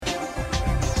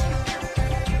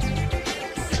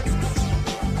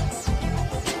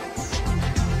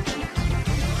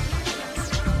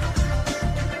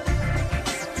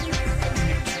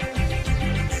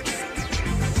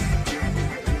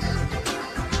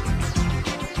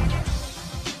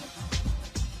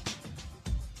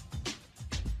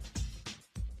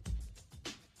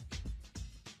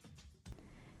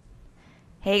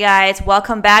Hey guys,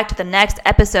 welcome back to the next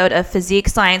episode of Physique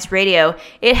Science Radio.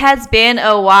 It has been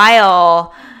a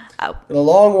while. In a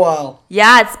long while.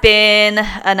 Yeah, it's been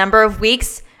a number of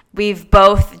weeks. Lynn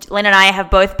and I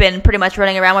have both been pretty much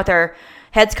running around with our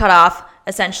heads cut off,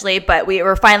 essentially, but we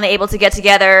were finally able to get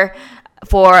together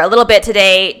for a little bit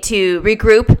today to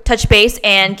regroup, touch base,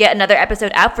 and get another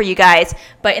episode out for you guys.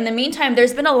 But in the meantime,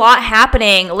 there's been a lot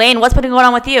happening. Lane, what's been going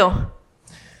on with you?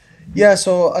 Yeah,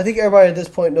 so I think everybody at this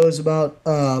point knows about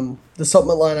the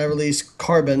supplement line I released,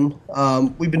 Carbon.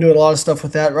 We've been doing a lot of stuff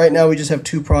with that. Right now we just have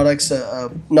two products,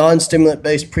 a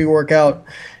non-stimulant-based pre-workout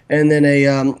and then a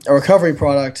recovery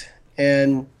product.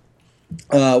 And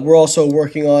we're also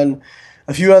working on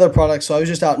a few other products. So I was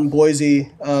just out in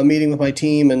Boise meeting with my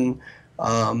team and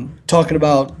talking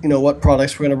about, what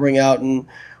products we're going to bring out. And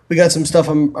we got some stuff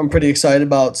I'm pretty excited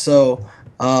about. So,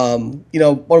 one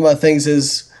of my things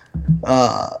is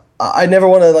I never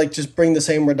want to just bring the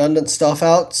same redundant stuff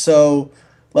out. So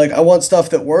I want stuff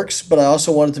that works, but I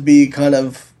also want it to be kind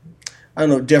of,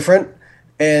 different.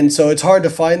 And so it's hard to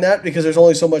find that because there's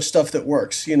only so much stuff that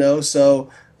works, So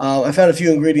I found a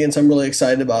few ingredients I'm really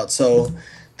excited about. So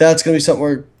that's going to be something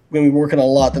we're going to be working on a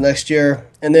lot the next year.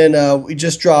 And then we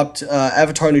just dropped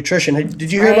Avatar Nutrition.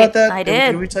 Did you hear about that? I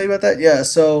did. Did we tell you about that? Yeah.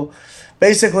 So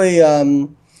basically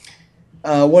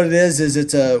what it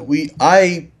is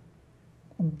I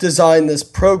design this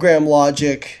program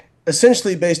logic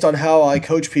essentially based on how I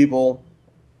coach people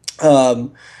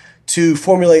to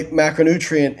formulate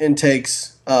macronutrient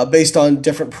intakes based on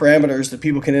different parameters that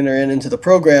people can enter into the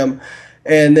program.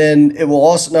 And then it will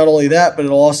also, not only that, but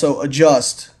it'll also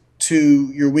adjust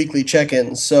to your weekly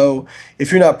check-ins. So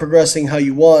if you're not progressing how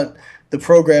you want, the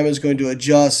program is going to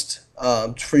adjust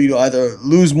for you to either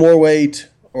lose more weight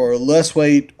or less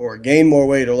weight or gain more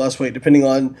weight or less weight, depending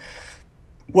on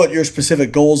what your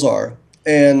specific goals are.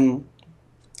 And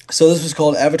so this was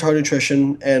called Avatar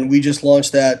Nutrition, and we just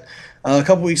launched that a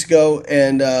couple weeks ago.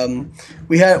 And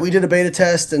we did a beta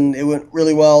test, and it went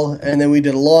really well. And then we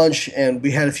did a launch, and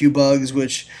we had a few bugs,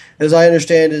 which, as I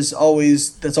understand, that's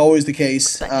always the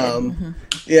case.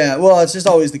 Yeah, well, it's just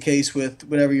always the case with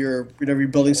whenever you're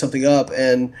building something up.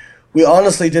 And we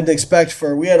honestly didn't expect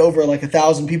we had over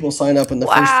 1,000 people sign up in the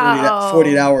first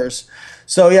 48 hours.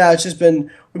 So yeah, it's just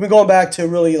we've been going back to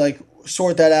really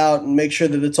sort that out and make sure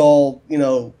that it's all,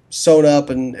 sewn up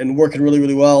and working really,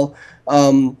 really well.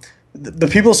 The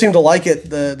people seem to like it,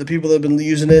 the people that have been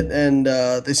using it, and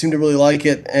they seem to really like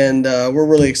it. And we're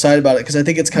really excited about it because I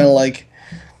think it's kind of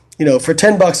for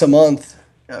 $10 a month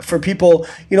for people,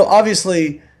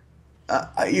 obviously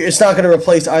it's not going to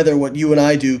replace either what you and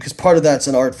I do because part of that's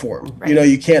an art form. Right.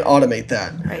 You can't automate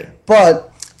that. Right.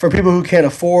 But for people who can't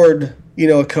afford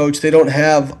a coach, they don't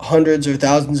have hundreds or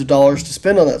thousands of dollars to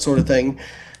spend on that sort of thing.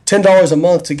 $10 a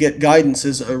month to get guidance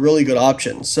is a really good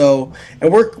option. So,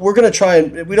 and we're going to try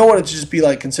and, we don't want it to just be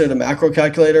considered a macro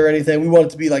calculator or anything. We want it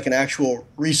to be an actual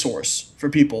resource for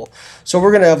people. So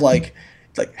we're going to have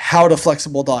how to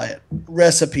flexible diet,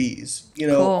 recipes,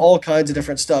 Cool. all kinds of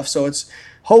different stuff. So it's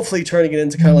hopefully turning it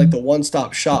into kind of the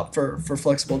one-stop shop for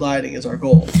flexible dieting is our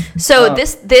goal. So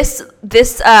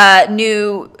this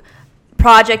new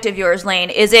project of yours,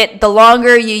 Lane, is it the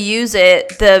longer you use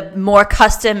it, the more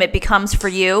custom it becomes for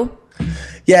you?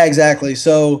 Yeah, exactly.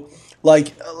 So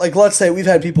let's say we've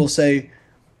had people say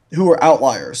who are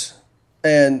outliers,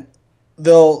 and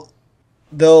they'll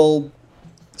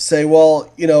say,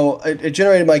 well, it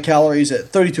generated my calories at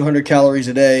 3,200 calories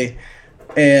a day,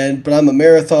 but I'm a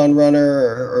marathon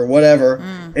runner or whatever.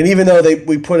 And even though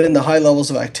we put in the high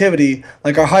levels of activity,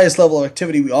 our highest level of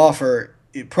activity we offer,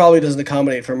 it probably doesn't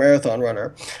accommodate for a marathon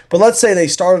runner. But let's say they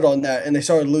started on that and they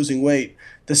started losing weight.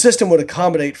 The system would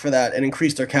accommodate for that and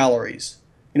increase their calories.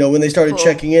 When they started Cool.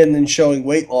 checking in and showing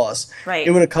weight loss, right.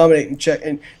 It would accommodate and check.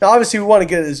 And now, obviously, we want to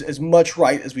get it as much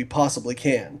right as we possibly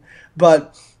can.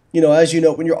 But, as you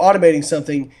know, when you're automating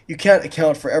something, you can't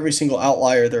account for every single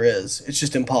outlier there is. It's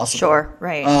just impossible. Sure,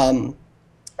 right.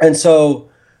 And so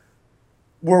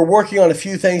we're working on a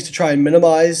few things to try and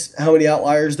minimize how many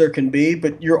outliers there can be,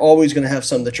 but you're always going to have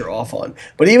some that you're off on.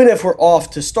 But even if we're off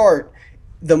to start,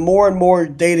 the more and more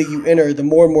data you enter, the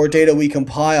more and more data we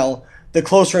compile, the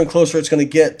closer and closer it's going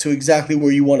to get to exactly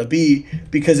where you want to be,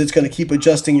 because it's going to keep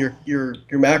adjusting your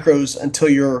macros until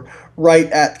you're right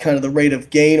at kind of the rate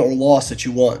of gain or loss that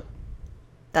you want.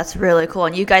 That's really cool.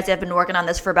 And you guys have been working on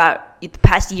this for about the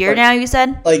past year now, you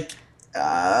said?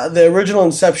 The original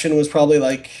inception was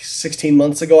probably 16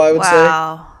 months ago, I would say.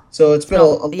 Wow. So it's been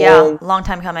a long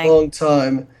time coming. Long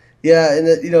time. Yeah, and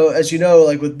as you know,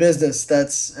 with business,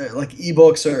 that's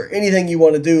ebooks or anything you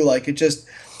want to do.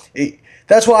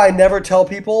 That's why I never tell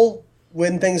people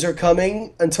when things are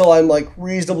coming until I'm like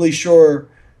reasonably sure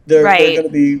they're Right. going to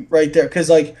be right there. Because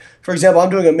like for example, I'm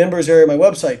doing a members area on my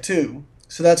website too,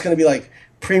 so that's going to be like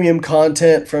premium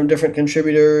content from different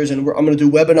contributors, and I'm going to do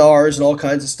webinars and all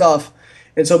kinds of stuff.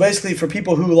 And so basically, for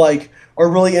people who like are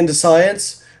really into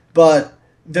science, but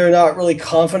they're not really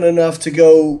confident enough to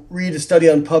go read a study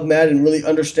on PubMed and really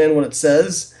understand what it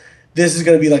says, this is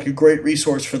going to be like a great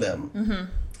resource for them.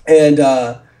 And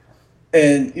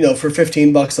for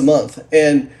 $15 a month.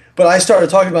 But I started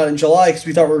talking about it in July because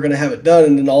we thought we were going to have it done,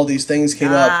 and then all these things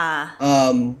came up.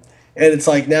 And it's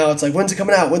like now it's like, when's it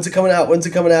coming out? When's it coming out? When's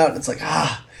it coming out? And it's like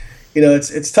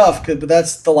it's tough, but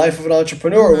that's the life of an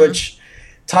entrepreneur, which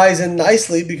ties in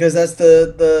nicely because that's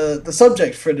the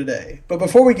subject for today. But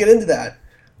before we get into that,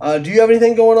 do you have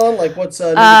anything going on? Like what's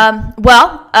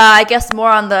I guess more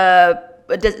on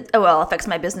affects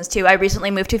my business too. I recently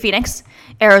moved to Phoenix,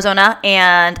 Arizona,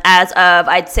 and as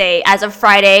of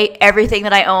Friday, everything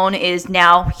that I own is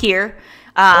now here.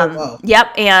 wow.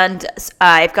 Yep, and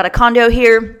I've got a condo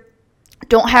here.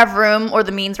 Don't have room or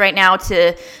the means right now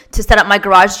to set up my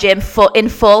garage gym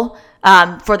full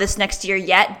for this next year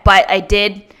yet, but I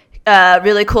did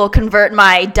really cool convert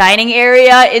my dining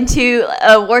area into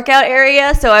a workout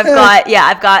area. So I've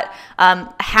got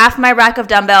half my rack of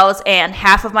dumbbells and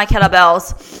half of my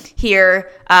kettlebells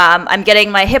here. I'm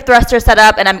getting my hip thruster set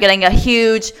up, and I'm getting a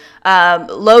huge my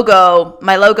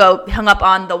logo hung up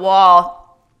on the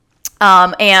wall.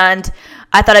 And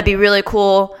I thought it'd be really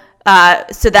cool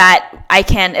so that I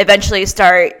can eventually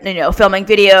start, filming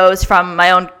videos from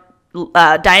my own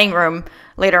dining room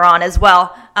later on as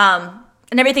well.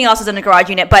 And everything else is in the garage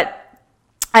unit. But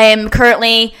I am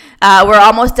currently, we're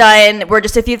almost done. We're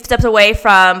just a few steps away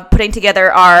from putting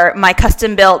together my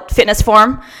custom-built fitness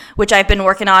form, which I've been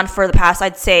working on for the past,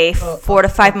 I'd say, 4 to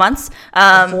 5 months.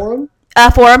 Forum?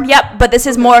 Forum, yep. But this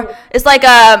is more, it's like,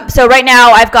 so right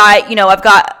now I've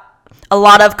got a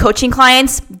lot of coaching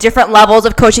clients, different levels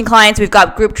of coaching clients. We've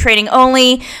got group training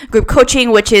only, group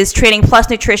coaching, which is training plus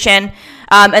nutrition.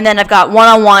 And then I've got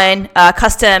one-on-one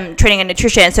custom training and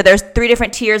nutrition. So there's 3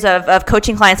 different tiers of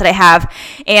coaching clients that I have.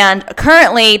 And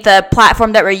currently the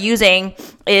platform that we're using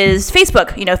is Facebook,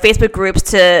 Facebook groups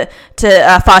to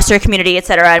foster community, et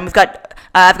cetera. And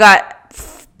I've got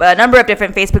a number of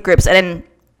different Facebook groups. And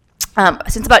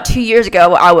since about 2 years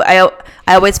ago, I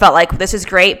always felt like this is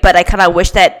great, but I kind of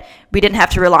wish that we didn't have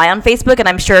to rely on Facebook. And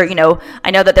I'm sure,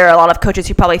 I know that there are a lot of coaches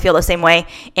who probably feel the same way.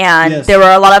 And Yes. there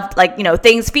were a lot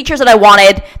of features that I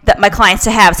wanted that my clients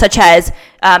to have, such as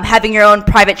having your own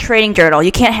private training journal.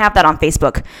 You can't have that on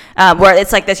Facebook, where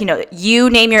it's like this, you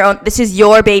name your own, this is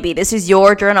your baby, this is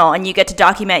your journal, and you get to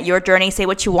document your journey, say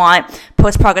what you want,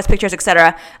 post progress pictures,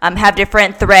 etc. Have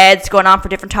different threads going on for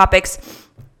different topics,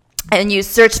 and use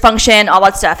search function, all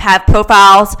that stuff, have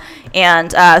profiles.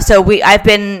 And I've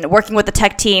been working with the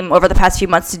tech team over the past few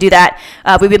months to do that.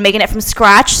 We've been making it from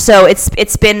scratch, so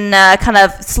it's been kind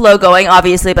of slow going,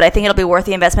 obviously, but I think it'll be worth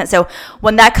the investment. So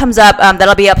when that comes up,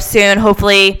 that'll be up soon.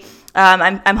 Hopefully,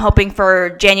 I'm hoping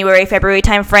for January, February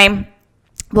timeframe.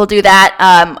 We'll do that.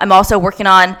 I'm also working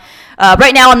on,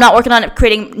 right now I'm not working on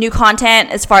creating new content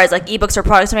as far as like ebooks or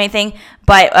products or anything,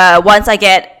 but once I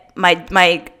get my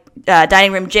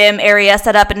dining room gym area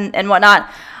set up and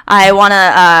whatnot, I want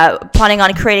to planning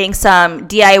on creating some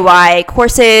DIY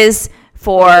courses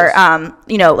for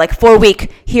like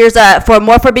 4-week. Here's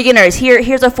for beginners.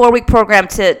 Here's a 4-week program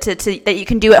to that you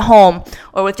can do at home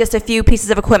or with just a few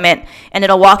pieces of equipment, and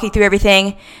it'll walk you through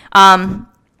everything.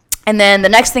 And then the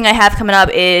next thing I have coming up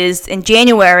is in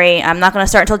January. I'm not going to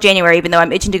start until January, even though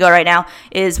I'm itching to go right now,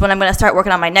 is when I'm going to start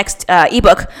working on my next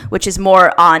ebook, which is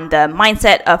more on the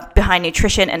mindset behind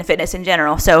nutrition and fitness in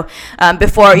general. So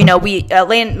before,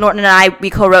 Lane Norton and I, we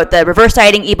co-wrote the reverse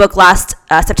dieting ebook last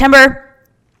September.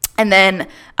 And then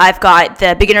I've got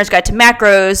the Beginner's Guide to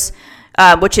Macros,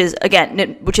 which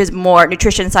is more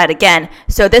nutrition side again.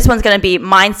 So this one's going to be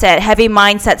heavy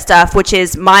mindset stuff, which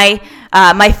is my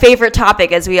favorite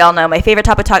topic, as we all know. My favorite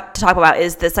topic to talk about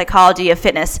is the psychology of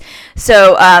fitness.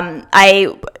 So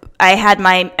I had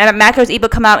my Macros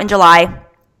ebook come out in July.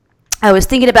 I was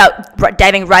thinking about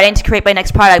diving right in to create my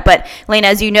next product, but Lena,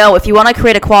 as you know, if you want to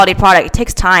create a quality product, it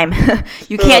takes time.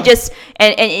 You can't just,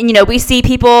 and we see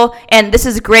people, and this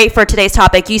is great for today's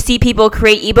topic, you see people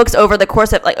create ebooks over the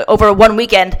course of, over one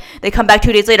weekend. They come back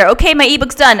 2 days later, okay, my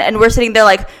ebook's done, and we're sitting there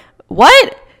like,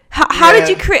 what? How did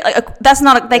you create,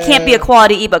 that can't be a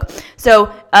quality ebook.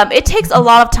 So it takes a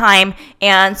lot of time,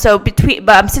 and so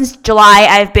since July,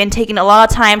 I've been taking a lot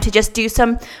of time to just do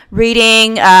some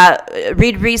reading,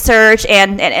 read research,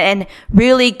 and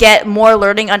really get more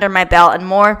learning under my belt and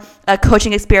more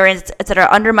coaching experience, etc.,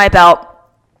 under my belt.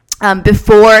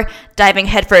 before diving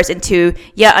headfirst into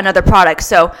yet another product.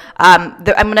 So I'm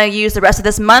going to use the rest of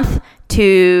this month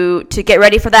to get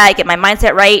ready for that, get my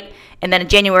mindset right, and then in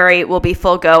January we'll be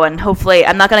full go. And hopefully,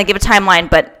 I'm not going to give a timeline,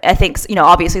 but I think,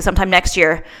 obviously sometime next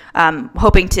year,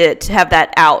 hoping to have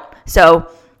that out. So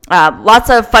lots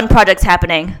of fun projects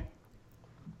happening.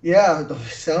 Yeah,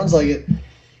 sounds like it.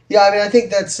 Yeah, I mean, I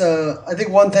think that's I think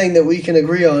one thing that we can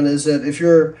agree on is that if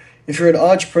you're an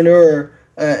entrepreneur,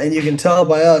 and you can tell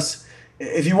by us,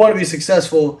 if you want to be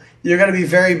successful, you're going to be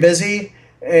very busy,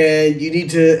 and you need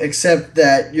to accept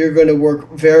that you're going to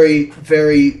work very,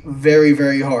 very, very,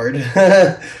 very hard.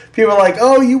 People are like,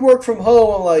 "Oh, you work from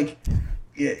home." I'm like,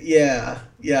 "Yeah,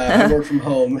 I work from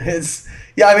home." It's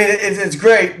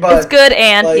great, but it's good,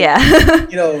 and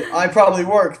I probably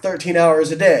work 13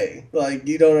 hours a day. Like,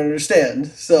 you don't understand.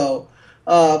 So,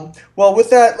 well, with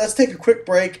that, let's take a quick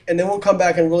break, and then we'll come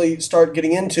back and really start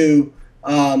getting into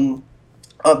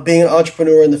being an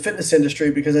entrepreneur in the fitness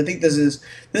industry, because I think this is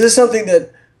something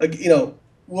that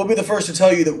we'll be the first to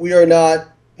tell you that we are not,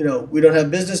 we don't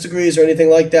have business degrees or anything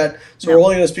like that. So We're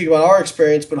only going to speak about our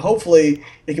experience, but hopefully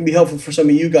it can be helpful for some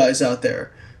of you guys out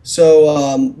there.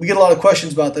 So we get a lot of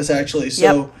questions about this, actually.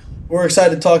 So We're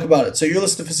excited to talk about it. So you're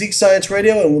listening to Physique Science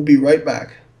Radio, and we'll be right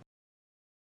back.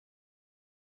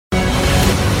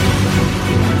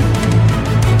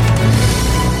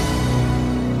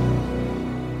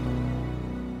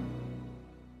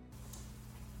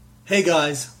 Hey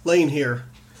guys, Lane here.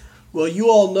 Well, you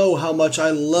all know how much I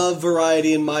love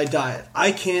variety in my diet.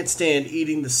 I can't stand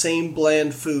eating the same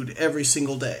bland food every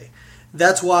single day.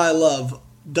 That's why I love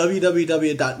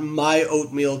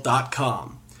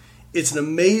www.myoatmeal.com. It's an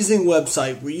amazing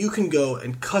website where you can go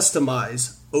and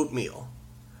customize oatmeal.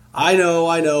 I know.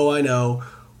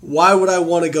 Why would I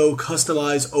want to go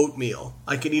customize oatmeal?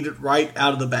 I can eat it right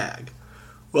out of the bag.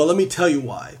 Well, let me tell you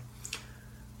why.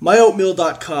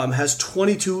 MyOatmeal.com has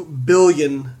 22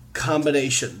 billion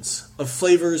combinations of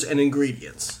flavors and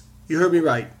ingredients. You heard me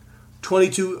right.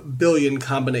 22 billion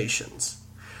combinations.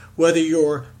 Whether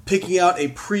you're picking out a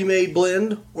pre-made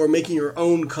blend or making your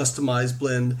own customized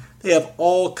blend, they have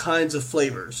all kinds of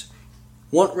flavors.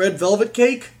 Want red velvet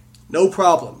cake? No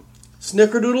problem.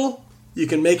 Snickerdoodle? You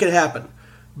can make it happen.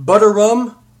 Butter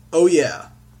rum? Oh yeah.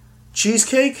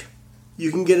 Cheesecake?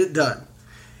 You can get it done.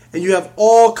 And you have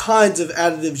all kinds of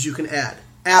additives you can add.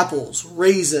 Apples,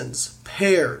 raisins,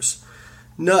 pears,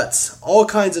 nuts, all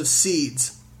kinds of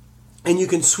seeds. And you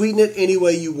can sweeten it any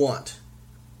way you want.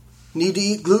 Need to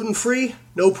eat gluten-free?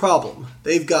 No problem.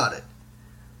 They've got it.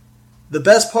 The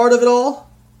best part of it all?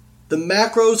 The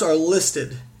macros are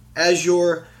listed as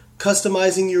you're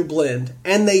customizing your blend,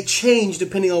 and they change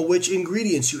depending on which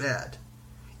ingredients you add.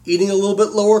 Eating a little bit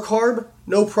lower carb?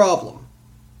 No problem.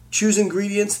 Choose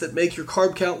ingredients that make your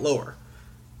carb count lower.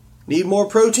 Need more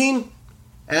protein?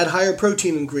 Add higher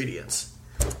protein ingredients.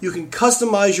 You can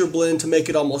customize your blend to make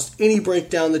it almost any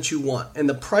breakdown that you want, and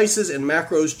the prices and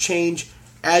macros change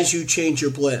as you change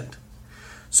your blend.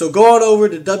 So go on over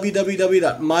to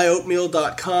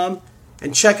www.myoatmeal.com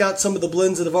and check out some of the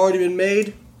blends that have already been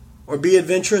made, or be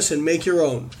adventurous and make your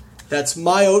own. That's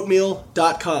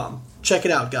myoatmeal.com. Check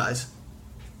it out, guys.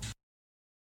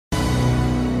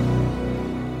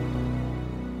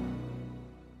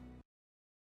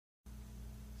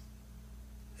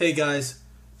 Hey guys,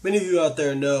 many of you out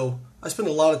there know I spend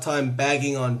a lot of time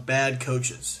bagging on bad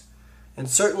coaches. And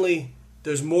certainly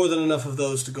there's more than enough of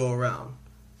those to go around.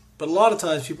 But a lot of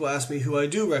times people ask me who I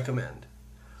do recommend.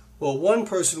 Well, one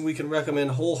person we can recommend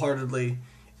wholeheartedly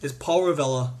is Paul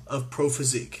Ravella of Pro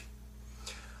Physique.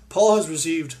 Paul has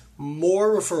received more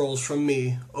referrals from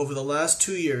me over the last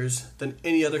 2 years than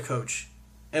any other coach,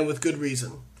 and with good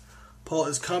reason. Paul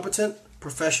is competent,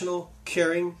 professional,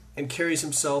 caring, and carries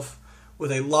himself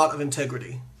with a lot of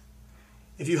integrity.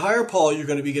 If you hire Paul, you're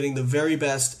going to be getting the very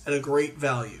best at a great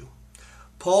value.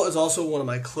 Paul is also one of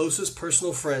my closest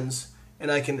personal friends,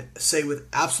 and I can say with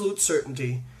absolute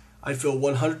certainty I feel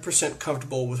 100%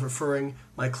 comfortable with referring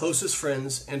my closest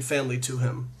friends and family to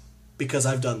him, because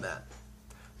I've done that.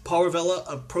 Paul Ravella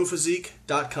of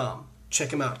ProPhysique.com.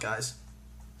 Check him out, guys.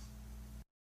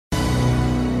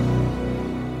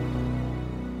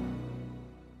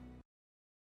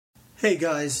 Hey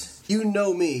guys, you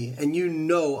know me, and you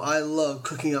know I love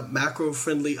cooking up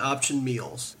macro-friendly option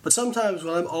meals. But sometimes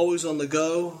when I'm always on the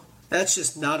go, that's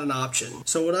just not an option.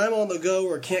 So when I'm on the go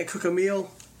or can't cook a meal,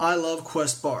 I love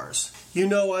Quest bars. You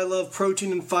know I love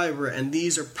protein and fiber, and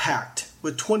these are packed.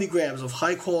 with 20 grams of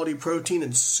high-quality protein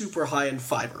and super high in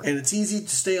fiber. And it's easy to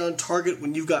stay on target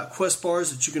when you've got Quest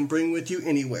bars that you can bring with you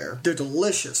anywhere. They're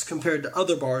delicious compared to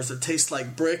other bars that taste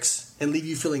like bricks and leave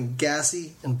you feeling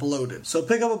gassy and bloated. So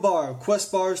pick up a bar of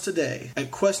Quest bars today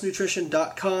at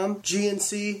questnutrition.com,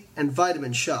 GNC, and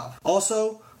Vitamin Shop.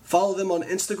 Also, follow them on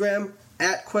Instagram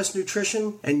at Quest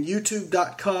Nutrition and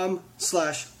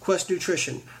youtube.com/Quest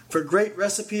Nutrition for great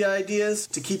recipe ideas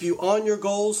to keep you on your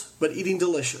goals but eating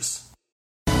delicious.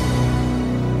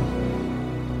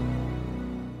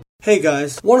 Hey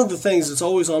guys, one of the things that's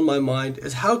always on my mind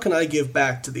is how can I give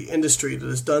back to the industry that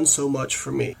has done so much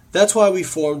for me? That's why we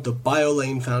formed the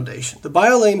BioLane Foundation. The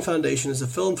BioLane Foundation is a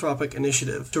philanthropic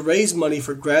initiative to raise money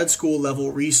for grad school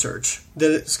level research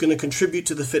that is going to contribute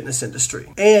to the fitness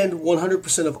industry. And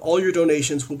 100% of all your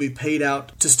donations will be paid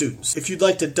out to students. If you'd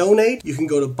like to donate, you can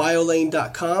go to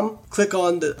biolane.com, click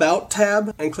on the About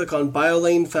tab, and click on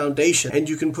BioLane Foundation, and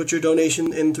you can put your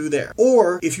donation in through there.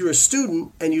 Or if you're a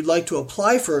student and you'd like to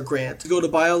apply for a grant, go to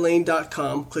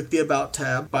biolane.com, click the About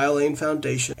tab, BioLane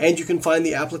Foundation, and you can find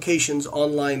the applications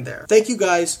online there. Thank you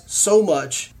guys so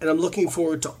much, and I'm looking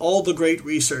forward to all the great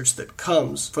research that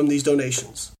comes from these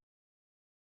donations.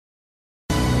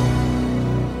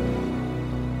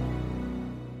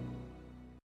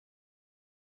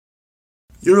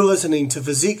 You're listening to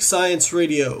Physique Science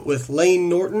Radio with Lane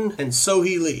Norton and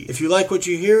Sohee Lee. If you like what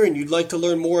you hear and you'd like to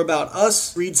learn more about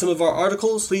us, read some of our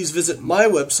articles, please visit my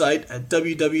website at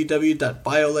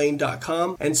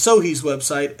www.biolane.com and Sohee's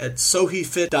website at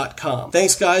soheefit.com.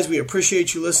 Thanks guys, we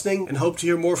appreciate you listening and hope to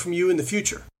hear more from you in the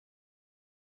future.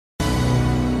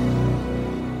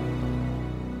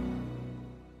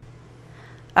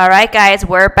 All right, guys,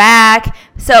 we're back.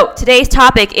 So today's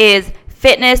topic is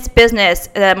fitness business,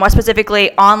 more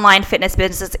specifically online fitness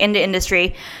businesses in the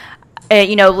industry.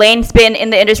 Lane's been in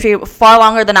the industry far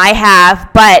longer than I have,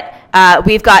 but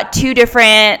we've got two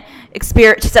different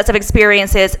sets of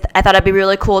experiences. I thought it'd be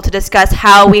really cool to discuss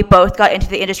how we both got into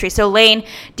the industry. So Lane,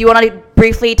 do you want to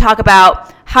briefly talk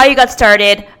about how you got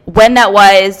started, when that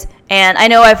was? And I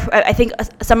know I think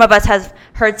some of us have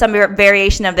heard some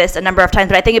variation of this a number of times,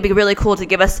 but I think it'd be really cool to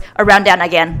give us a rundown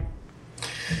again.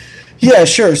 Yeah,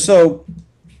 sure. So,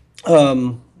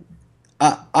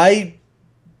 I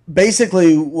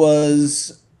basically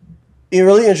was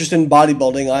really interested in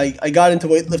bodybuilding. I got into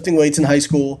lifting weights in high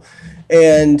school,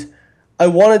 and I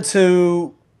wanted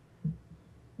to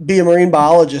be a marine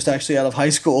biologist actually out of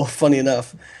high school, funny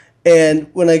enough. And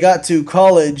when I got to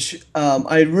college,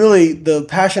 the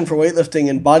passion for weightlifting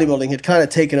and bodybuilding had kind of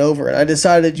taken over, and I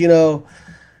decided,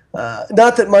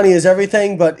 not that money is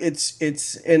everything, but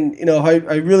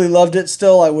I really loved it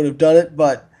still. I would have done it,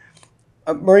 but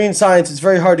marine science, it's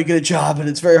very hard to get a job, and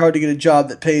it's very hard to get a job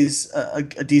that pays a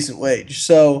decent wage.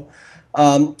 So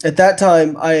at that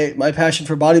time, my passion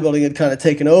for bodybuilding had kind of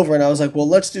taken over, and I was like, well,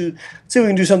 let's see if we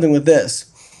can do something with this.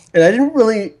 And I didn't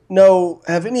really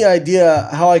have any idea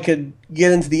how I could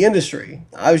get into the industry.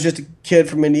 I was just a kid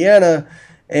from Indiana,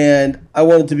 and I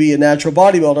wanted to be a natural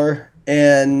bodybuilder,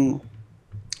 and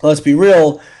let's be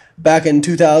real, back in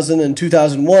 2000 and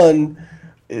 2001,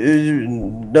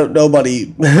 nobody,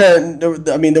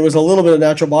 there was a little bit of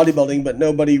natural bodybuilding, but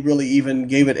nobody really even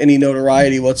gave it any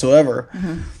notoriety whatsoever.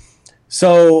 Mm-hmm.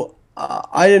 So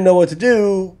I didn't know what to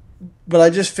do, but I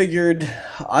just figured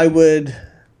I would,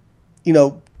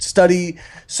 study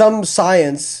some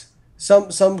science,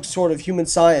 some sort of human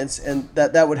science, and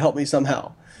that would help me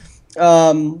somehow.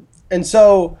 And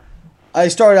so I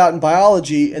started out in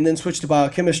biology and then switched to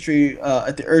biochemistry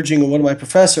at the urging of one of my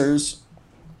professors.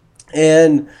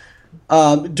 And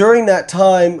during that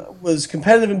time was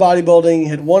competitive in bodybuilding,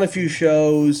 had won a few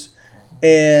shows,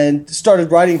 and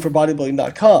started writing for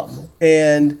bodybuilding.com.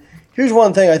 And here's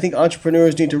one thing I think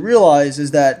entrepreneurs need to realize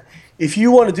is that if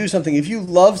you want to do something, if you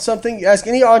love something, you ask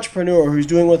any entrepreneur who's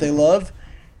doing what they love,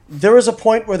 there was a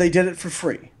point where they did it for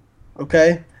free,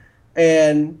 okay?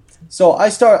 And so I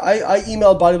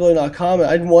emailed bodybuilding.com, and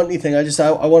I didn't want anything. I just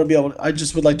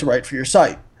would like to write for your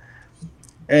site.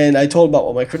 And I told them about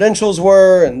what my credentials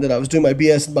were, and that I was doing my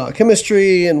BS in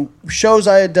biochemistry and shows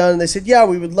I had done. And they said, yeah,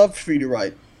 we would love for you to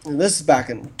write. And this is back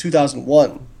in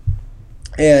 2001.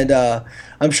 And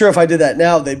I'm sure if I did that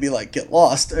now, they'd be like, get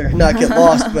lost, or not get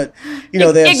lost, but they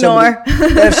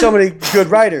have so many good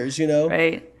writers,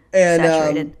 Right.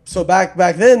 And so back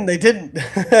then they didn't.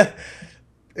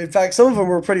 In fact, some of them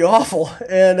were pretty awful.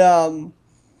 And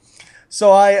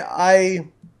so I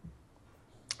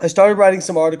started writing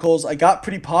some articles. I got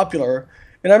pretty popular.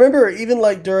 And I remember even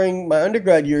during my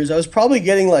undergrad years, I was probably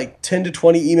getting 10 to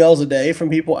 20 emails a day from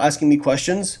people asking me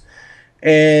questions.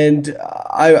 and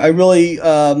I really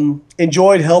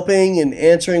enjoyed helping and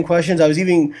answering questions. I was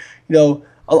even,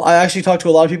 I actually talked to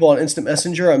a lot of people on Instant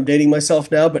Messenger. I'm dating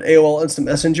myself now, but AOL Instant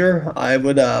Messenger,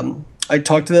 I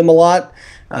talked to them a lot,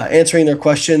 answering their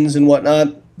questions and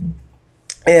whatnot.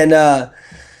 And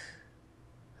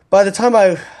by the time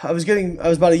I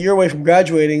was about a year away from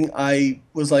graduating, I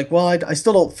was like, well, I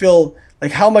still don't feel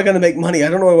like, how am I going to make money? I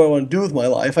don't know what I want to do with my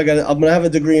life. I'm going to have a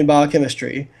degree in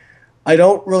biochemistry. I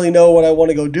don't really know what I want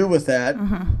to go do with that.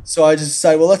 So I just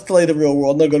decided, well, let's delay the real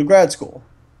world and I'll go to grad school.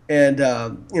 And,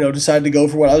 decided to go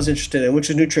for what I was interested in, which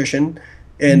is nutrition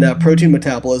and protein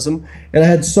metabolism. And I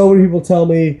had so many people tell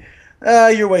me,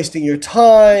 you're wasting your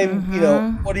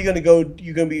time. What are you going to go?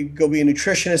 You're going to go be a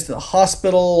nutritionist at a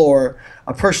hospital or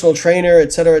a personal trainer,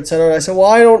 et cetera, et cetera. And I said, well,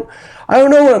 I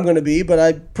don't know what I'm going to be, but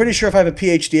I'm pretty sure if I have a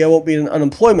PhD, I won't be in an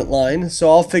unemployment line.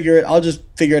 So I'll just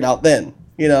figure it out then,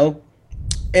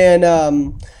 And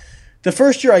the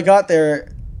first year I got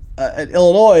there at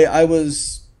Illinois, I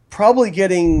was probably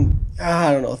getting,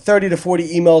 30 to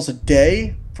 40 emails a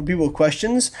day from people with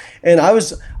questions. And I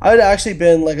had actually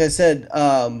been, like I said,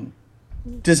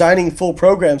 designing full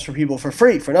programs for people for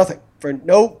free, for nothing, for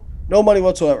no money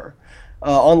whatsoever,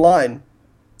 online.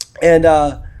 And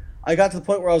I got to the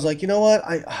point where I was like, you know what,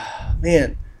 I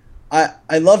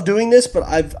love doing this, but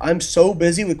I'm so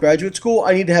busy with graduate school,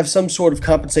 I need to have some sort of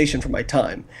compensation for my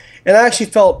time. And I actually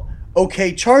felt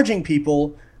okay charging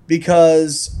people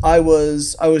because I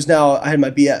had my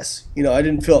BS. I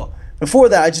didn't feel, before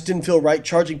that, I just didn't feel right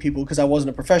charging people because I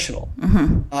wasn't a professional.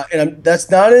 That's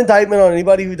not an indictment on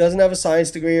anybody who doesn't have a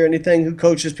science degree or anything, who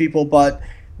coaches people, but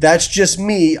that's just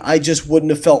me. I just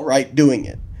wouldn't have felt right doing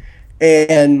it.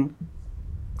 And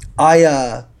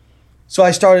so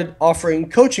I started offering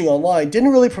coaching online. Didn't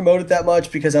really promote it that much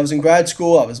because I was in grad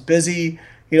school. I was busy.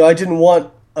 I didn't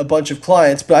want a bunch of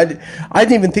clients, but I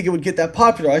didn't even think it would get that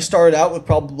popular. I started out with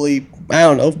probably,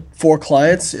 4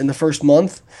 clients in the first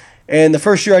month. And the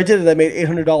first year I did it, I made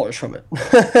 $800 from it.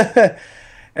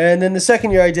 And then the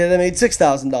second year I did it, I made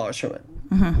 $6,000 from it.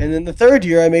 And then the third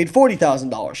year I made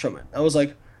 $40,000 from it. I was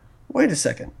like, wait a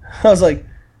second. I was like,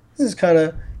 this is kind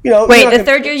of, Wait, the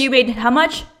third year you made how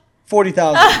much?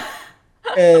 40,000.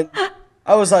 And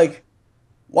I was like,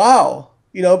 wow,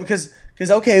 because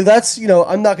okay, that's,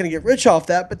 I'm not going to get rich off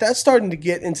that, but that's starting to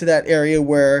get into that area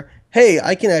where, hey,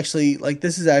 I can actually,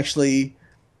 this is actually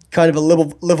kind of a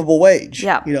livable wage.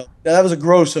 Yeah. Now that was a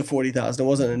gross of 40,000. It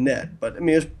wasn't a net, but I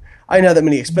mean, I didn't have that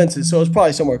many expenses, so it was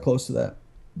probably somewhere close to that.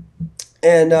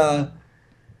 And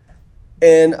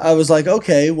I was like,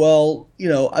 okay, well,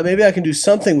 maybe I can do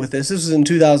something with this. This was in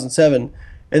 2007.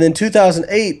 And then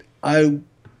 2008, I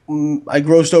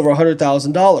grossed over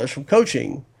 $100,000 from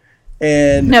coaching.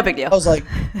 And no big deal. I was like,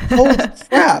 holy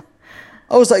crap.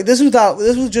 I was like, this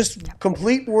was just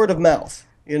complete word of mouth,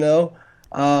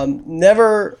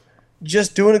 never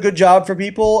just doing a good job for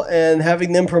people and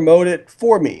having them promote it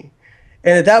for me.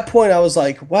 And at that point I was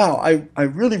like, wow, I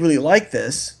really, really like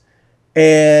this.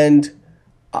 And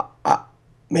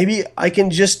maybe I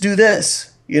can just do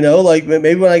this,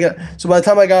 maybe when so by the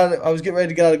time I was getting ready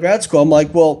to get out of grad school, I'm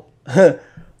like, well,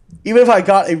 even if I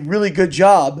got a really good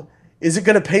job, is it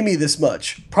going to pay me this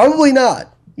much? Probably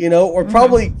not, or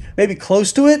probably maybe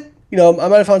close to it. I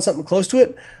might have found something close to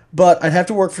it, but I'd have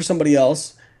to work for somebody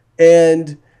else.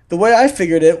 And the way I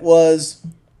figured it was,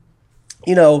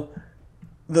 the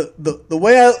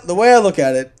way I look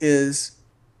at it is,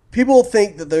 people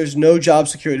think that there's no job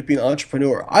security to be an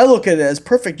entrepreneur. I look at it as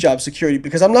perfect job security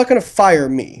because I'm not going to fire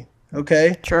me.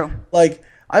 Okay. True.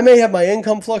 I may have my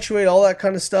income fluctuate, all that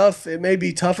kind of stuff. It may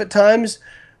be tough at times,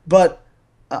 but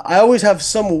I always have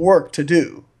some work to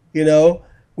do,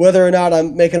 whether or not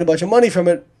I'm making a bunch of money from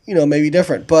it, may be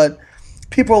different. But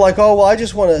people are like, oh, well, I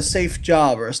just want a safe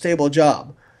job or a stable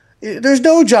job. There's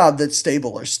no job that's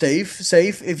stable or safe.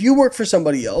 If you work for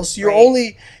somebody else, you're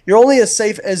only as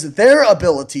safe as their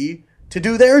ability to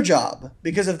do their job.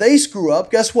 Because if they screw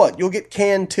up, guess what? You'll get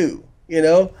canned too,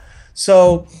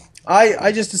 So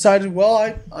I just decided, well,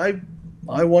 I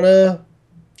want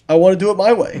to do it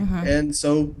my way. And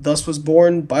so thus was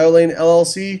born BioLane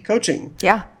LLC Coaching.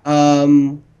 Yeah.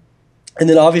 And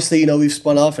then obviously, we've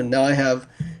spun off and now I have,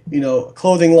 a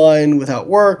clothing line Without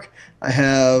Work.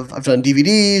 I've done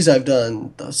DVDs. I've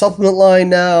done the supplement line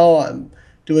now. I'm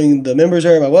doing the members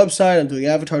area of my website. I'm doing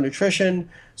Avatar Nutrition.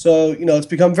 So, it's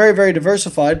become very, very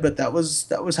diversified, but that was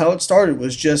how it started,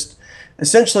 was just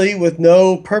essentially with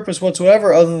no purpose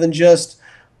whatsoever other than just,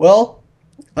 well,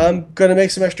 I'm going to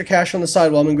make some extra cash on the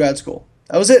side while I'm in grad school.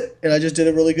 That was it. And I just did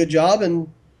a really good job and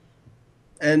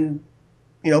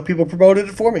people promoted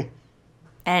it for me.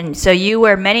 And so you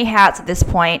wear many hats at this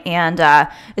point, and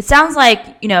it sounds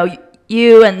like,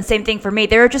 you, and the same thing for me,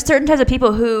 there are just certain types of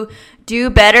people who do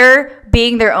better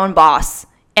being their own boss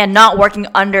and not working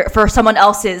for someone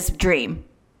else's dream.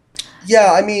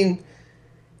 Yeah, I mean,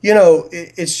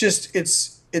 it's just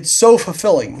it's so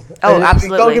fulfilling. Oh, And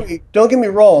absolutely. don't get me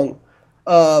wrong.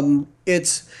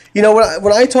 It's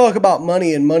when I talk about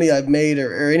money and money I've made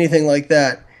or anything like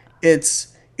that,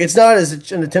 it's not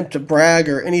as an attempt to brag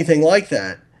or anything like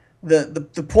that.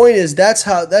 The point is that's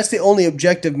the only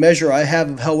objective measure I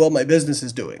have of how well my business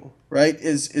is doing. Right?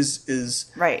 Is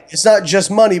Right. It's not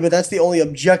just money, but that's the only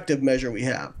objective measure we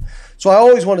have. So I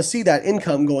always want to see that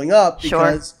income going up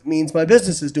because it means my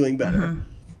business is doing better. Mm-hmm.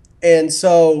 And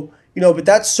so, but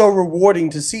that's so rewarding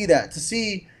to see that,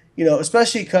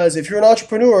 especially because if you're an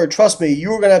entrepreneur, trust me,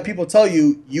 you're going to have people tell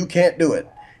you you can't do it.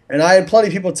 And I had plenty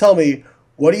of people tell me,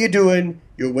 what are you doing?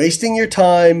 You're wasting your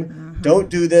time. Mm-hmm. Don't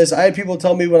do this. I had people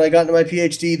tell me when I got into my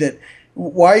PhD that,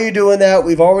 why are you doing that?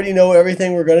 We've already know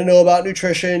everything we're going to know about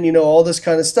nutrition, all this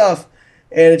kind of stuff.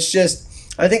 And it's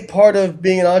just, I think part of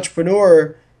being an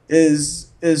entrepreneur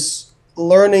is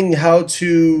learning how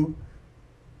to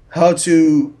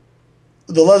the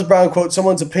Les Brown quote,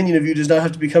 someone's opinion of you does not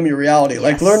have to become your reality. Yes.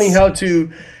 Like learning how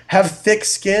to have thick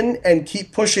skin and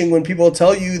keep pushing when people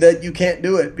tell you that you can't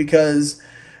do it, because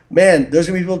man, there's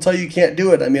going to be people tell you can't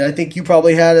do it. I mean, I think you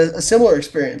probably had a similar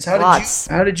experience.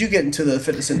 How did you get into the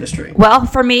fitness industry? Well,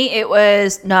 for me, it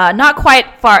was not quite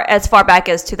as far back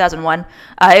as 2001.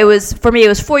 It was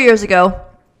 4 years ago.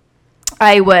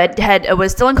 I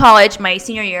was still in college, my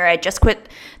senior year. I just quit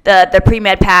the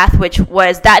pre-med path, which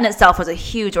was, that in itself was a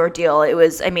huge ordeal. It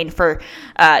was,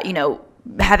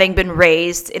 having been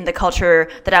raised in the culture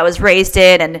that I was raised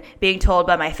in and being told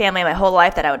by my family my whole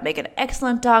life that I would make an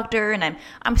excellent doctor and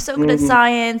I'm so good mm-hmm. at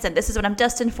science and this is what I'm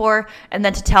destined for, and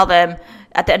then to tell them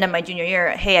at the end of my junior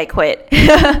year, hey, I quit,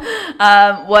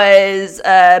 was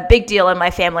a big deal in my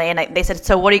family. And they said,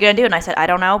 so what are you going to do? And I said, I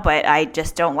don't know, but I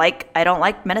just don't like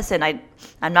medicine.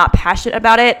 I'm not passionate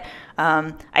about it.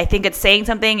 I think it's saying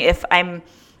something if I'm,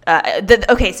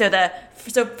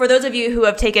 so for those of you who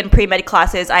have taken pre-med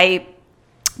classes,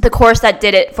 the course that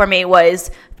did it for me was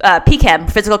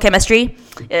PChem, physical chemistry.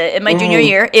 In my junior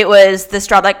year, it was the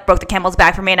straw that broke the camel's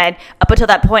back for me. And up until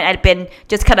that point, I'd been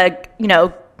just kind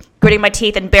of, gritting my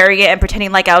teeth and burying it and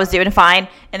pretending like I was doing fine.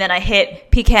 And then I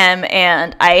hit PChem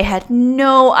and I had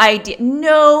no idea,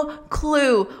 no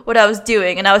clue what I was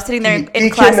doing. And I was sitting there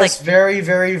in class like, very,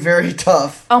 very, very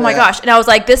tough. Oh my gosh. And I was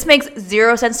like, this makes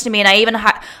zero sense to me. And I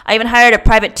even hired a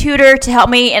private tutor to help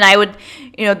me. And I would,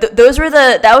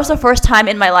 that was the first time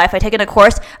in my life I'd taken a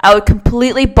course. I would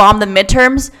completely bomb the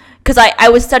midterms because I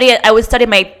would study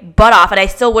my butt off and I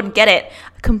still wouldn't get it.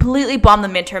 Completely bomb the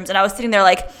midterms. And I was sitting there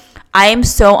like, I am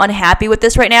so unhappy with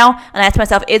this right now. And I asked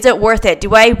myself, is it worth it?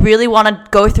 Do I really want to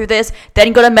go through this,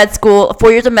 then go to med school,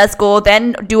 4 years of med school,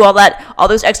 then do all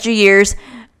those extra years,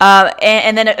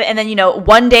 and then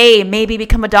one day maybe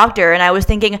become a doctor? And I was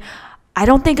thinking, I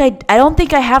don't think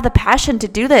I have the passion to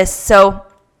do this. So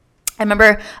I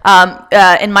remember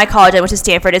in my college, I went to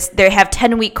Stanford. They have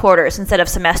 10-week quarters instead of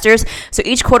semesters. So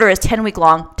each quarter is 10 weeks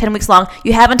long.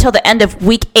 You have until the end of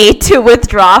week 8 to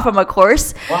withdraw from a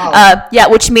course. Wow.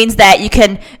 Which means that you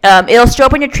can, it'll show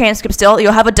up in your transcript still.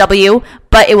 You'll have a W,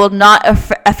 but it will not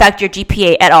affect your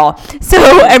GPA at all. So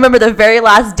I remember the very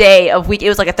last day of it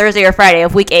was like a Thursday or Friday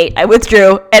of week 8, I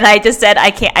withdrew and I just said,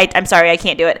 I'm sorry, I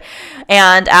can't do it.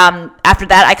 And after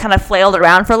that, I kind of flailed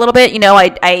around for a little bit.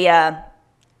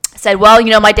 I said, well,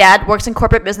 my dad works in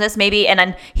corporate business, maybe, and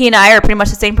then he and I are pretty much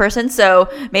the same person, so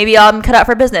maybe I'm cut out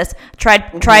for business.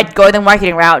 Tried going the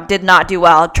marketing route, did not do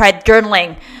well. Tried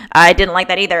journaling, I didn't like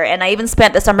that either. And I even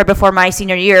spent the summer before my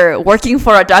senior year working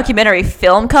for a documentary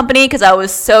film company because I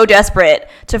was so desperate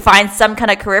to find some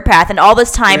kind of career path. And all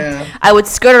this time, I would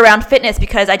skirt around fitness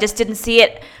because I just didn't see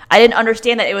it. I didn't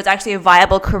understand that it was actually a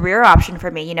viable career option for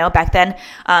me, back then.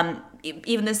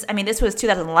 This was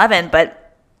 2011, but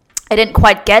I didn't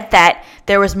quite get that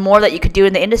there was more that you could do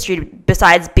in the industry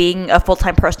besides being a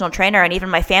full-time personal trainer. And even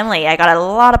my family, I got a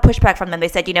lot of pushback from them. They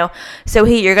said, so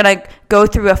you're going to go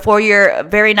through a 4-year,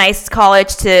 very nice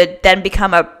college to then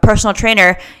become a personal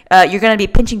trainer. You're going to be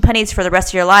pinching pennies for the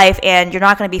rest of your life and you're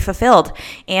not going to be fulfilled.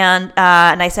 And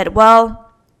I said, well,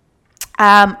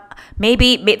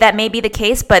 maybe that may be the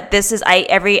case, but this is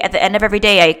at the end of every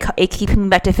day, I keep coming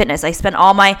back to fitness. I spend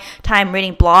all my time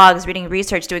reading blogs, reading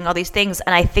research, doing all these things,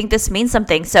 and I think this means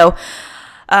something. So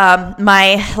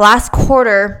my last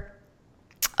quarter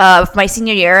of my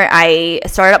senior year, I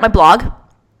started up my blog.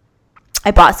 I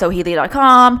bought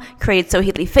Soheely.com, created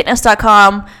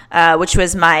SoheelyFitness.com, which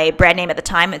was my brand name at the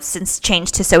time. It's since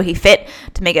changed to Sohe Fit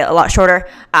to make it a lot shorter.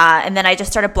 And then I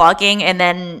just started blogging, and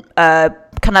then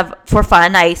kind of for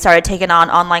fun, I started taking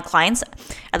on online clients.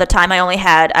 At the time, I only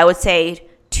had, I would say,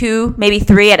 2, maybe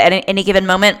 3 at any given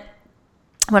moment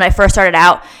when I first started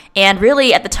out. And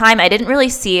really, at the time, I didn't really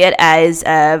see it as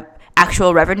a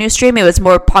actual revenue stream. It was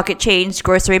more pocket change,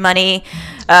 grocery money,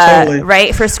 Totally.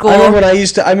 right, for school. I remember when I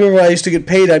used to get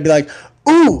paid. I'd be like,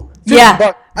 "Ooh, $50.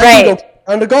 Yeah, I right. can go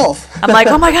on to golf." I'm like,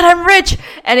 oh my God, I'm rich.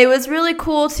 And it was really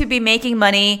cool to be making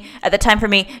money at the time for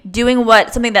me, doing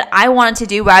something that I wanted to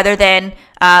do rather than,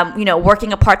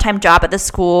 working a part-time job at the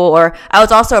school. Or I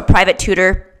was also a private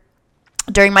tutor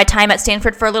during my time at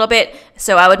Stanford for a little bit.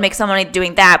 So I would make some money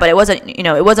doing that, but it wasn't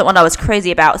what I was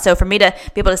crazy about. So for me to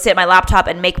be able to sit at my laptop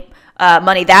and make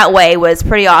money that way was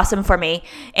pretty awesome for me.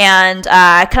 And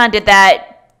I kind of did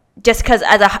that just because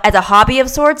as a hobby of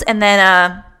sorts. And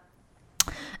then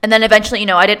eventually,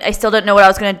 I still didn't know what I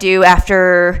was going to do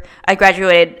after I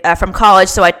graduated from college.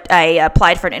 So I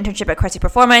applied for an internship at Cressy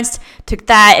Performance, took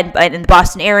that in the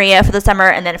Boston area for the summer.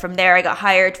 And then from there, I got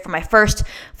hired for my first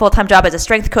full-time job as a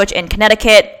strength coach in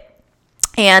Connecticut.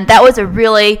 And that was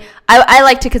I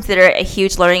like to consider it a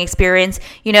huge learning experience.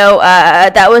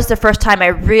 That was the first time I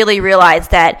really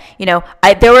realized that,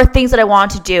 there were things that I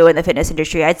wanted to do in the fitness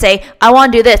industry. I'd say, I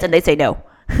want to do this. And they'd say no.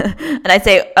 And I'd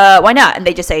say, why not? And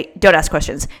they just say, don't ask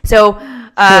questions. So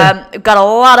got a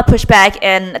lot of pushback.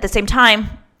 And at the same time,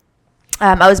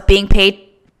 I was being paid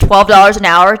 $12 an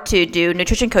hour to do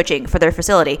nutrition coaching for their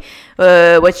facility,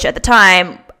 which at the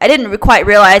time I didn't quite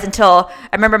realize until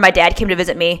I remember my dad came to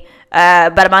visit me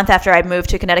about a month after I moved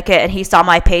to Connecticut, and he saw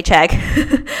my paycheck.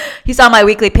 He saw my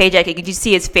weekly paycheck, and you could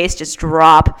see his face just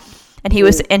drop. And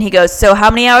he goes, so how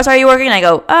many hours are you working? And I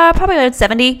go, probably around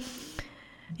 70.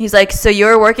 He's like, so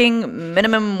you're working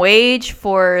minimum wage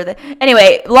for the...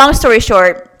 Anyway, long story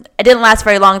short, I didn't last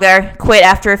very long there. Quit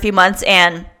after a few months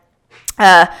and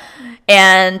tried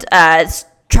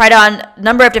on a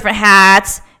number of different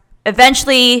hats.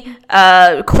 Eventually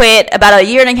quit about a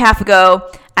year and a half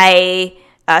ago. I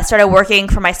started working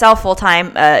for myself full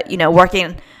time,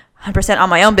 working 100% on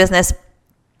my own business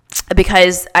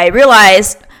because I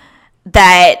realized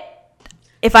that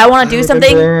if I want to do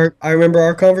something... I remember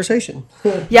our conversation.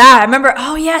 Yeah, I remember.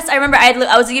 Oh, yes. I remember I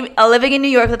was living in New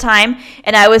York at the time,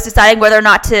 and I was deciding whether or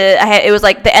not to... it was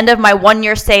like the end of my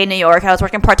 1-year stay in New York. I was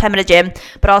working part-time at a gym,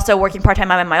 but also working part-time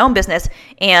in my own business.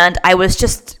 And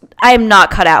I'm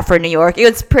not cut out for New York. It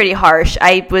was pretty harsh.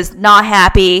 I was not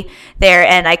happy there,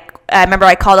 and I remember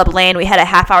I called up Lane. We had a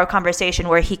half-hour conversation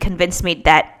where he convinced me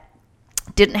that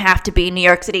didn't have to be New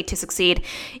York City to succeed,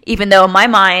 even though in my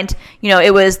mind,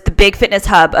 it was the big fitness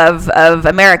hub of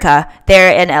America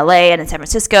there in LA and in San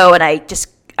Francisco. And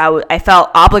I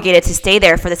felt obligated to stay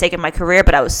there for the sake of my career,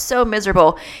 but I was so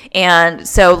miserable. And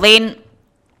so Lane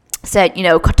said,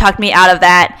 talked me out of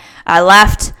that. I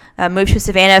left, moved to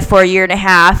Savannah for a year and a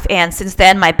half, and since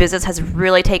then my business has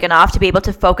really taken off to be able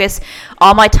to focus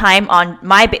all my time on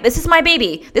this is my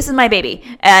baby.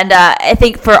 And I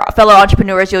think for fellow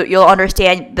entrepreneurs, you'll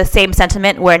understand the same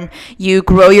sentiment when you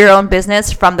grow your own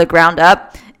business from the ground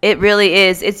up. It really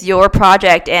is. It's your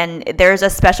project, and there's a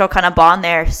special kind of bond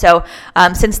there. So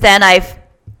since then, I've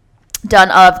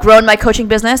grown my coaching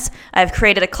business. I've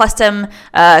created a custom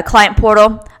client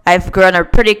portal. I've grown a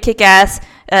pretty kick-ass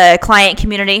client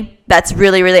community that's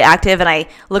really, really active, and I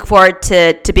look forward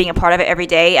to being a part of it every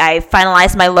day. I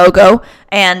finalized my logo,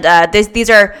 and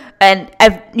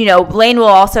Lane will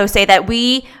also say that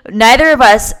neither of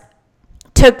us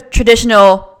took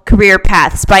traditional career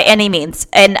paths by any means.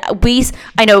 And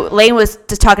I know Lane was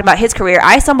just talking about his career.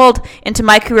 I stumbled into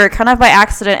my career kind of by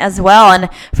accident as well. And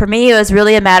for me, it was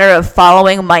really a matter of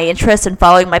following my interests and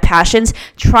following my passions,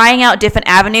 trying out different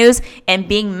avenues and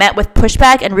being met with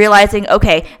pushback and realizing,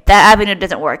 okay, that avenue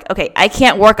doesn't work. Okay, I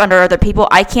can't work under other people.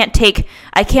 I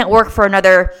can't work for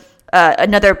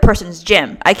another person's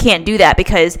gym. I can't do that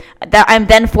because I'm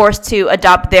then forced to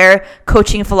adopt their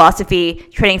coaching philosophy,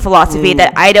 training philosophy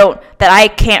that I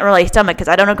can't really stomach because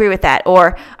I don't agree with that,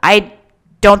 or I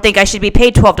don't think I should be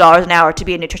paid $12 an hour to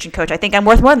be a nutrition coach. I think I'm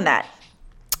worth more than that.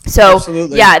 So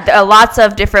Absolutely. Yeah, there are lots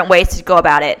of different ways to go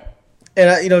about it.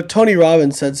 And Tony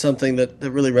Robbins said something that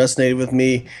really resonated with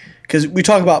me. Because we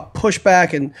talk about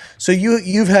pushback, and so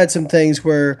you've had some things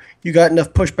where you got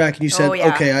enough pushback and you said,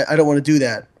 okay, I don't want to do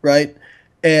that, right?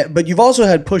 But you've also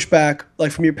had pushback,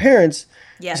 like from your parents,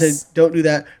 yes, said don't do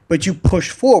that, but you push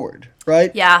forward,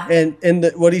 right? Yeah.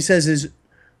 And what he says is,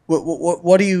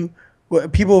 what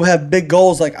people have big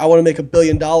goals like I want to make $1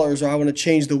 billion or I want to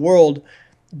change the world,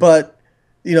 but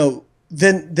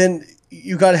then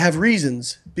you got to have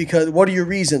reasons. Because what are your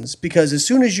reasons? Because as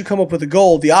soon as you come up with a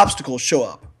goal, the obstacles show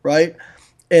up, right?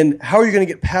 And how are you going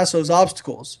to get past those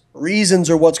obstacles? Reasons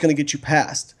are what's going to get you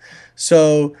past.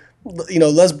 So,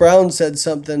 Les Brown said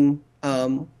something,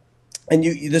 and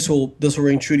this will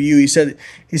ring true to you. He said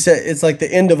it's like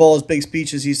the end of all his big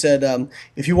speeches. He said,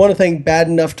 if you want a thing bad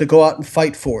enough to go out and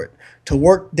fight for it, to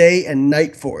work day and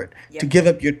night for it, to give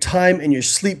up your time and your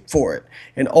sleep for it,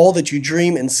 and all that you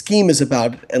dream and scheme is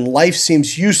about it, and life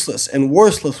seems useless and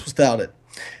worthless without it.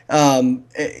 Then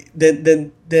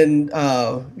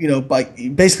by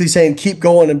basically saying keep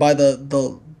going, and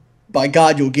by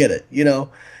God you'll get it,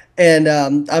 And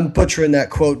I'm butchering that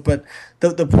quote, but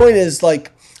the point is,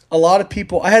 like, a lot of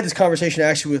people. I had this conversation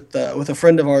actually with a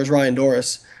friend of ours, Ryan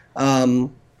Doris.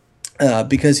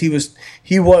 Because he was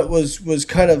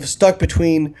kind of stuck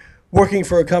between working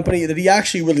for a company that he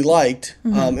actually really liked,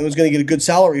 and was going to get a good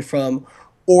salary from,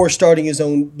 or starting his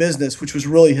own business, which was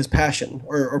really his passion,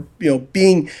 or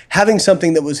having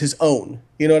something that was his own,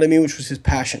 you know what I mean, which was his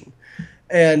passion.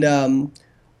 And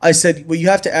I said, well, you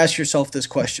have to ask yourself this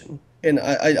question. And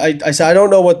I said, I don't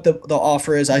know what the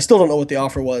offer is. I still don't know what the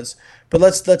offer was, but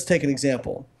let's take an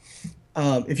example.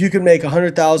 If you could make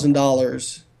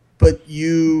 $100,000, but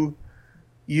you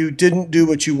didn't do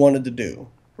what you wanted to do,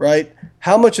 right?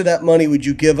 How much of that money would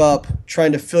you give up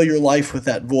trying to fill your life with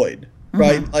that void,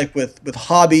 right? Like with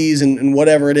hobbies and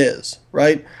whatever it is,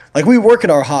 right? Like, we work in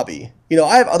our hobby.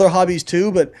 I have other hobbies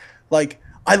too, but like,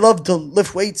 I love to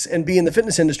lift weights and be in the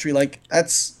fitness industry. Like,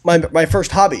 that's my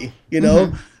first hobby,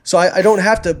 So I don't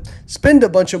have to spend a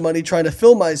bunch of money trying to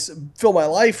fill my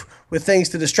life with things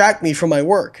to distract me from my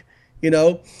work.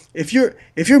 If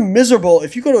you're miserable,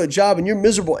 if you go to a job and you're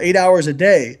miserable 8 hours a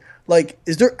day, like,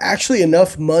 is there actually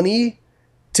enough money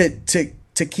to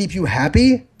keep you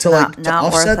happy to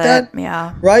offset that?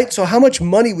 Yeah. Right. So how much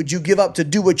money would you give up to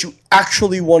do what you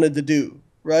actually wanted to do?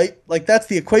 Right. Like, that's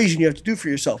the equation you have to do for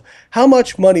yourself. How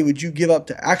much money would you give up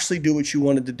to actually do what you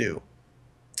wanted to do?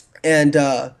 And,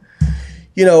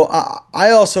 I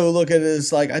also look at it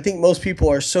as, like, I think most people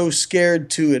are so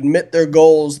scared to admit their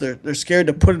goals. They're scared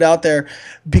to put it out there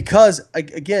because,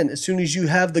 again, as soon as you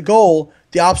have the goal,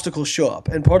 the obstacles show up.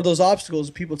 And part of those obstacles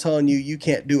is people telling you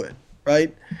can't do it,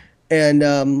 right? And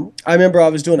I remember I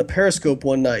was doing a Periscope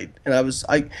one night, and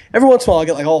every once in a while I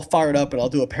get, like, all fired up and I'll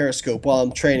do a Periscope while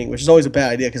I'm training, which is always a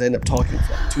bad idea because I end up talking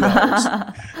for like 2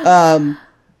 hours.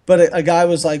 But a guy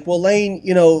was like, well, Lane,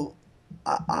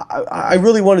 I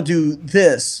really want to do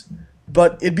this,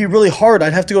 but it'd be really hard.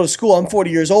 I'd have to go to school. I'm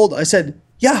 40 years old. I said,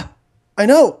 yeah, I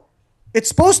know. It's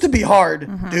supposed to be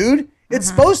hard, dude. It's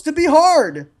supposed to be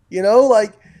hard.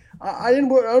 Like, I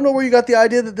don't know where you got the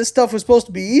idea that this stuff was supposed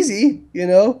to be easy.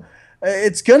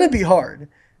 It's going to be hard.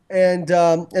 And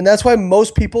that's why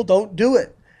most people don't do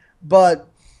it. But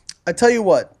I tell you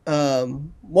what,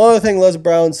 one other thing Les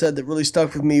Brown said that really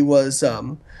stuck with me was,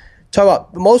 talk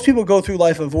about, most people go through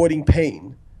life avoiding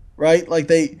pain, right? Like,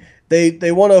 they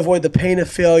want to avoid the pain of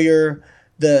failure,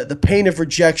 the pain of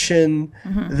rejection,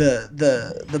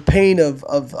 the pain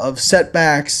of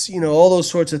setbacks, all those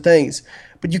sorts of things.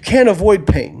 But you can't avoid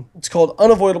pain. It's called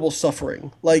unavoidable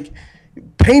suffering. Like,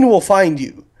 pain will find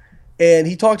you. And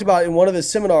he talked about in one of his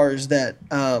seminars that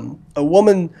an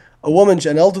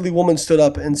elderly woman stood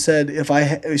up and said,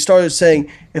 he started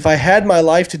saying, if I had my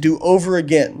life to do over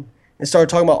again, and started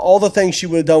talking about all the things she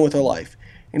would have done with her life.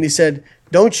 And he said,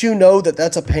 don't you know that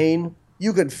that's a pain?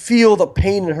 You could feel the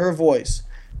pain in her voice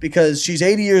because she's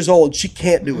 80 years old. She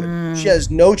can't do it. She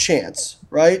has no chance,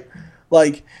 right?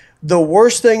 Like, the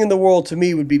worst thing in the world to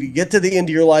me would be to get to the end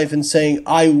of your life and saying,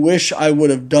 I wish I would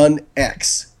have done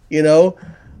X,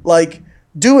 Like,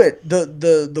 do it.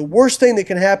 The worst thing that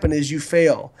can happen is you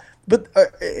fail. But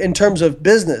in terms of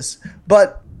business,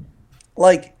 but,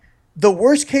 like, the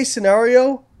worst case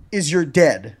scenario is you're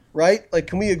dead, right? Like,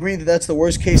 can we agree that that's the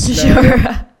worst case scenario?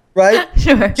 Sure. Right?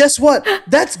 Sure. Guess what?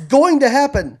 That's going to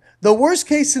happen. The worst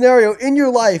case scenario in your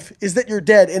life is that you're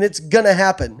dead, and it's going to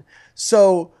happen.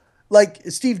 So, like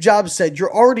Steve Jobs said,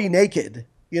 you're already naked.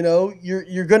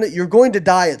 You're going to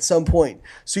die at some point.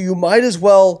 So you might as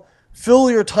well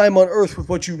fill your time on earth with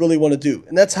what you really want to do.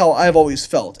 And that's how I've always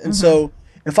felt. And so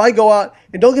if I go out,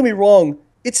 and don't get me wrong,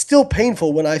 it's still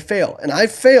painful when I fail. And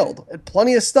I've failed at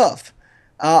plenty of stuff.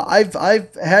 I've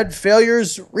had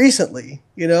failures recently,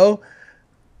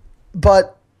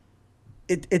 but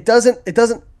it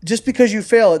doesn't just because you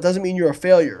fail, it doesn't mean you're a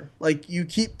failure. Like, you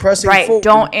keep pressing forward. Right.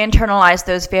 Don't internalize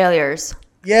those failures.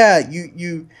 Yeah.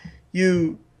 You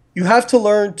have to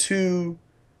learn to,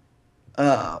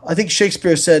 I think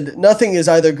Shakespeare said, nothing is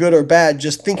either good or bad,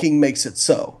 just thinking makes it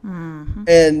so.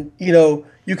 And,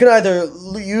 you can either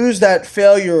use that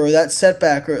failure or that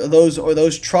setback or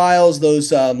those trials,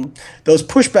 those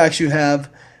pushbacks you have,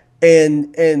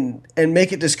 and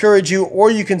make it discourage you,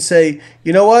 or you can say,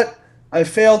 you know what, I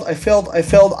failed.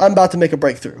 I'm about to make a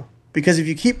breakthrough. Because if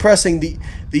you keep pressing, the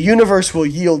universe will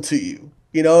yield to you.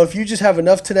 You know, if you just have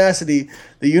enough tenacity,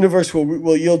 the universe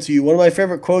will yield to you. One of my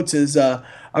favorite quotes is, "A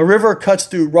river cuts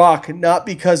through rock not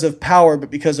because of power, but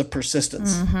because of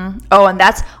persistence." Mm-hmm. Oh, and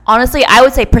that's honestly, I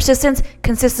would say persistence,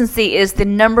 consistency is the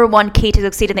number one key to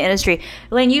succeed in the industry.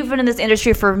 Elaine, you've been in this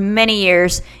industry for many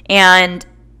years, and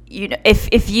you know,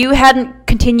 if you hadn't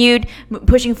continued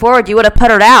pushing forward, you would have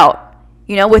puttered out.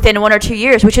 You know, within 1 or 2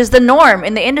 years, which is the norm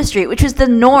in the industry, which is the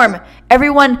norm.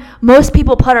 Most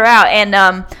people putter out, and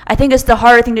I think it's the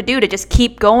harder thing to do, to just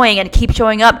keep going and keep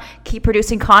showing up, keep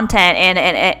producing content,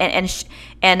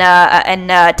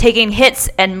 and taking hits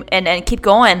and keep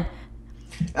going.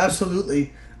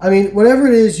 Absolutely. I mean, whatever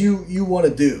it is you want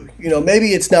to do, you know,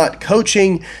 maybe it's not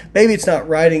coaching, maybe it's not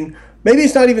writing, maybe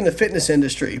it's not even the fitness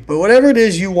industry, but whatever it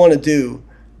is you want to do,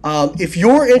 if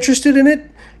you're interested in it,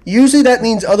 usually that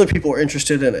means other people are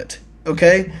interested in it.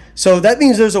 Okay? So that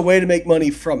means there's a way to make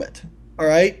money from it. All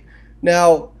right?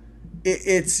 Now,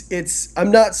 it's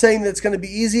I'm not saying that it's going to be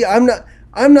easy. I'm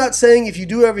not saying if you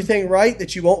do everything right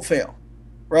that you won't fail.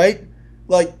 Right?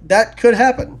 Like, that could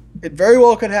happen. It very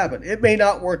well could happen. It may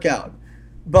not work out.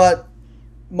 But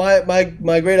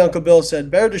my great uncle Bill said,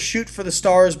 better to shoot for the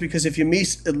stars, because if you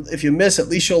miss, at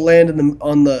least you'll land in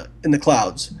the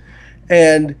clouds.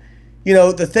 And you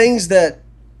know, the things that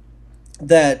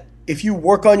if you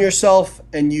work on yourself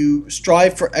and you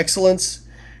strive for excellence,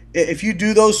 if you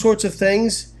do those sorts of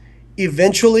things,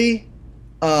 eventually,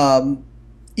 even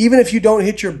if you don't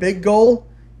hit your big goal,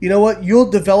 you know what? You'll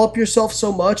develop yourself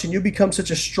so much and you become such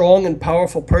a strong and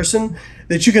powerful person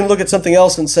that you can look at something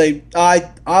else and say,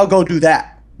 I'll go do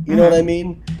that. You know what I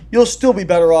mean? You'll still be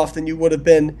better off than you would have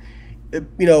been,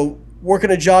 you know, working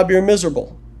a job you're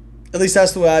miserable. At least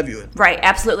that's the way I view it. Right,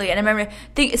 absolutely. And I remember,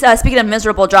 speaking of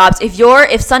miserable jobs,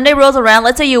 if Sunday rolls around,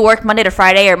 let's say you work Monday to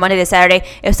Friday or Monday to Saturday,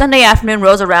 if Sunday afternoon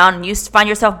rolls around and you find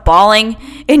yourself bawling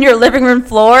in your living room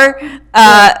floor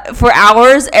for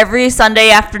hours every Sunday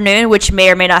afternoon, which may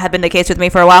or may not have been the case with me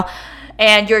for a while,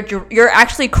 and you're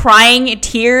actually crying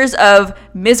tears of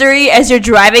misery as you're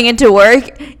driving into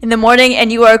work in the morning, and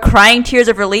you are crying tears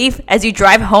of relief as you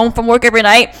drive home from work every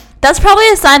night, that's probably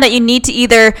a sign that you need to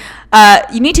either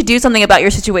you need to do something about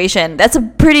your situation. That's a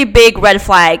pretty big red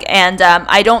flag, and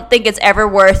I don't think it's ever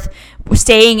worth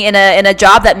staying in a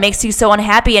job that makes you so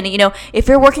unhappy. And you know, if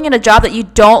you're working in a job that you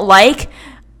don't like,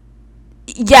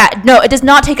 yeah, no, it does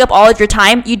not take up all of your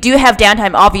time. You do have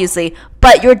downtime, obviously,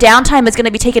 but your downtime is going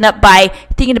to be taken up by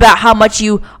thinking about how much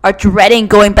you are dreading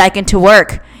going back into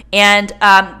work. And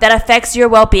that affects your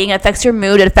well-being, it affects your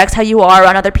mood, it affects how you are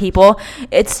around other people.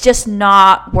 It's just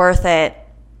not worth it.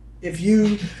 If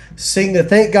you sing the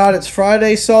Thank God It's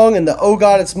Friday song and the Oh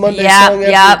God It's Monday song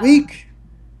every week,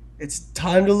 it's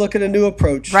time to look at a new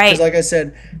approach. Right. Because like I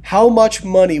said, how much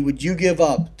money would you give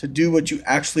up to do what you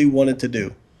actually wanted to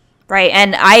do? Right,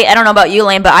 and I don't know about you,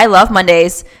 Lane, but I love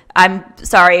Mondays. I'm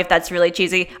sorry if that's really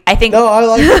cheesy. I think No, I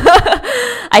like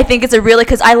it. I think it's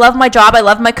because I love my job, I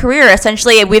love my career.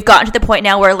 Essentially, we've gotten to the point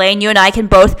now where Lane, you and I can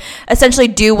both essentially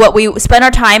do what we spend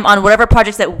our time on, whatever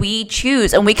projects that we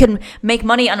choose, and we can make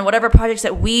money on whatever projects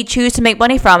that we choose to make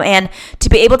money from. And to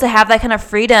be able to have that kind of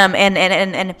freedom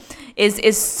and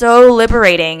is so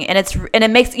liberating. And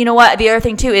it makes, you know what, the other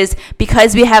thing too is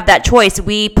because we have that choice,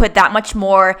 we put that much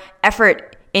more effort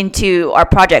into our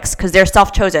projects because they're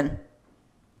self-chosen.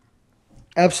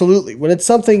 Absolutely. When it's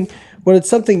something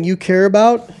you care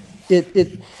about,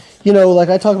 it you know, like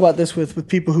I talk about this with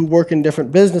people who work in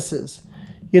different businesses.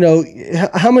 You know,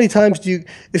 how many times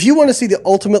if you want to see the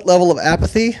ultimate level of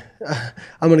apathy,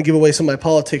 I'm going to give away some of my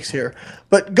politics here,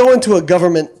 but go into a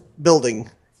government building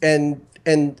and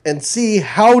see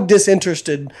how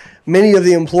disinterested many of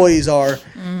the employees are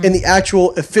in the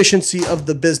actual efficiency of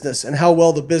the business and how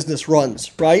well the business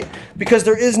runs, right? Because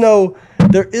there is no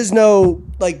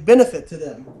like benefit to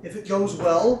them. If it goes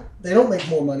well, they don't make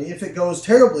more money. If it goes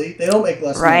terribly, they don't make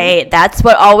less money. Right. That's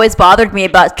what always bothered me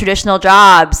about traditional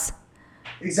jobs.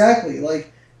 Exactly.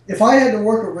 Like if I had to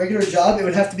work a regular job, it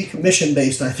would have to be commission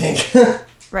based, I think.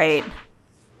 Right.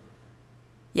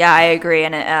 Yeah, I agree.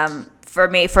 And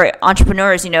for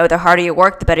entrepreneurs, you know, the harder you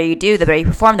work, the better you do, the better you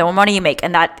perform, the more money you make.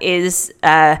 And that is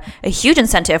a huge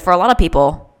incentive for a lot of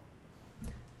people.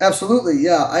 Absolutely.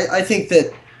 Yeah. I think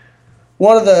that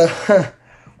one of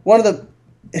the,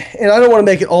 and I don't want to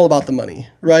make it all about the money,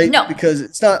 right? No. Because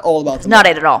it's not all about the money. Not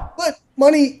money. it at all. But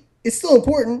money, it's still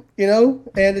important, you know,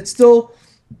 and it's still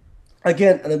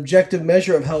again, an objective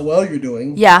measure of how well you're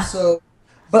doing. Yeah. So,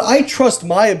 but I trust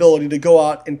my ability to go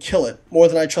out and kill it more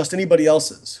than I trust anybody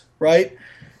else's, right?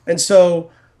 And so,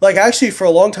 like, actually, for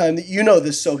a long time, you know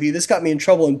this, Sohi, this got me in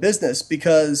trouble in business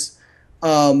because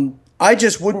I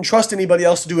just wouldn't trust anybody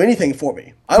else to do anything for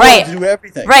me. I Right. wanted to do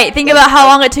everything. Right. Think about how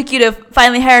long it took you to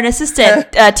finally hire an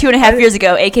assistant 2.5 years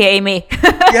ago, aka me.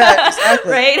 Yeah,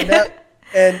 exactly. Right?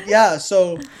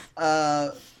 So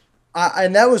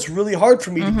and that was really hard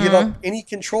for me to give up any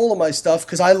control of my stuff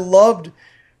because I loved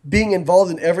being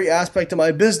involved in every aspect of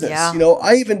my business. Yeah. You know,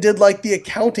 I even did like the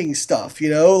accounting stuff, you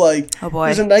know, like Oh, boy. it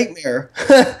was a nightmare.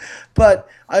 But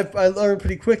I learned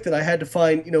pretty quick that I had to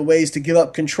find, you know, ways to give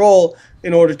up control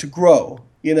in order to grow,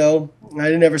 you know. I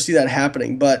didn't ever see that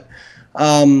happening. But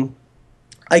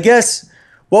I guess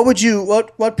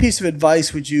what piece of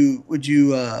advice would you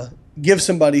give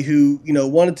somebody who, you know,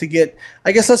 wanted to get,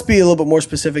 I guess let's be a little bit more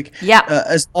specific. Yeah.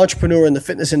 As an entrepreneur in the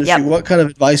fitness industry, Yep. what kind of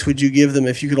advice would you give them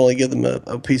if you could only give them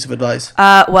a piece of advice?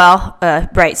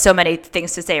 Right. So many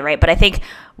things to say, right? But I think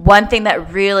one thing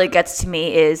that really gets to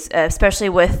me is, especially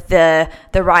with the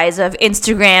rise of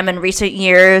Instagram in recent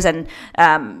years, and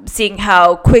seeing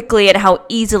how quickly and how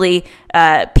easily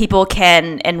people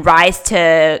can and rise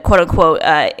to quote unquote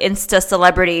Insta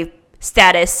celebrity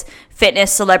status,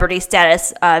 fitness celebrity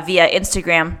status via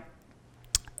Instagram.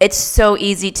 It's so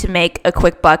easy to make a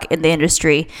quick buck in the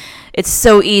industry. It's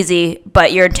so easy,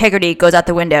 but your integrity goes out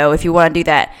the window if you want to do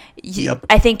that. Yep.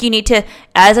 I think you need to,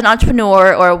 as an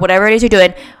entrepreneur or whatever it is you're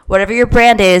doing, whatever your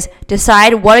brand is,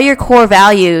 decide what are your core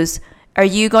values. Are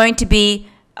you going to be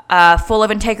full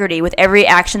of integrity with every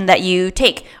action that you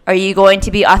take? Are you going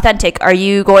to be authentic? Are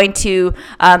you going to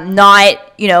are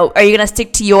you going to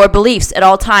stick to your beliefs at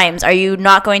all times? Are you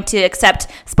not going to accept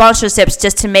sponsorships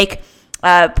just to make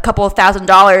a couple of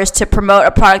 $1,000s to promote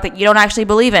a product that you don't actually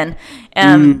believe in?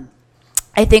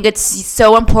 I think it's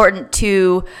so important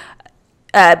to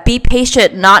be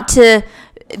patient,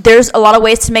 there's a lot of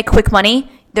ways to make quick money.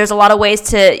 There's a lot of ways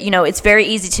to, it's very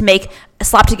easy to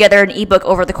slap together an ebook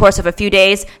over the course of a few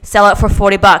days, sell it for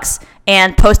 $40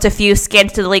 and post a few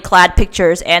scantily clad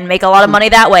pictures and make a lot of money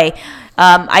that way.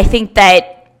 I think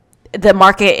that the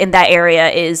market in that area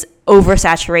is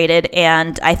oversaturated,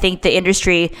 and I think the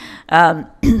industry,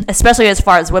 especially as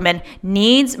far as women,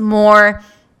 needs more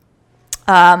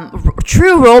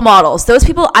true role models. Those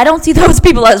people, I don't see those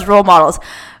people as role models.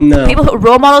 No.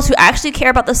 Role models who actually care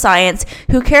about the science,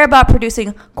 who care about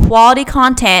producing quality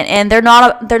content, and they're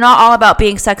not all about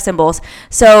being sex symbols.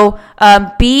 So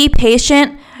be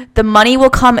patient. The money will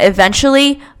come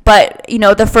eventually, but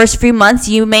the first few months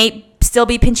you may still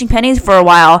be pinching pennies for a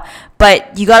while.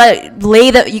 But you gotta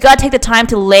take the time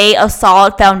to lay a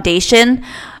solid foundation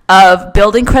of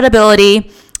building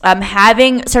credibility,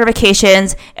 having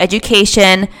certifications,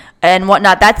 education, and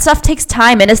whatnot. That stuff takes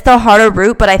time, and it's the harder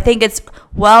route, but I think it's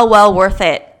well worth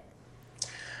it.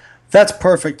 That's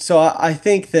perfect. So I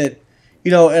think that,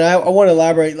 and I want to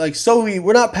elaborate,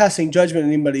 we're not passing judgment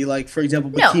on anybody, like, for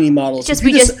example, bikini models. It's just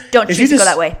we just don't choose to go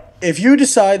that way. If you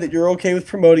decide that you're okay with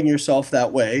promoting yourself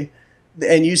that way,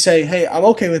 and you say, hey, I'm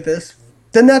okay with this,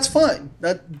 then that's fine.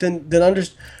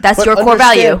 That's your core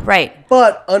value, right?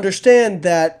 But understand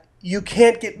that you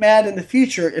can't get mad in the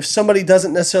future if somebody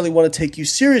doesn't necessarily want to take you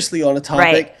seriously on a topic,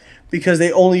 right, because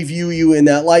they only view you in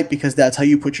that light because that's how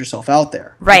you put yourself out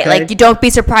there. Right. Okay? Like, you don't be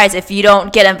surprised if you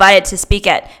don't get invited to speak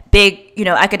at big,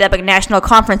 academic national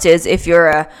conferences if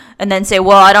you're and then say,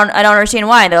 well, I don't understand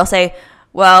why. And they'll say,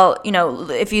 well,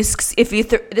 this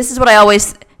is what I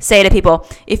always say to people.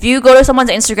 If you go to someone's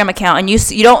Instagram account and you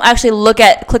don't actually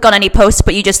click on any posts,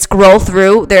 but you just scroll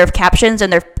through their captions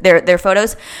and their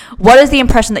photos, what is the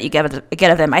impression that you get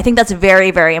of them? I think that's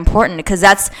very, very important, because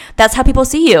that's how people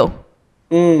see you.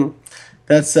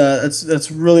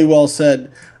 That's really well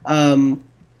said. And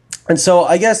so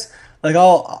I guess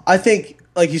I think,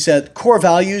 like you said, core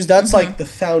values, that's like the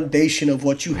foundation of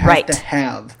what you have to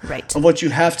have, of what you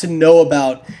have to know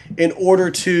about in order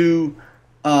to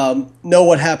know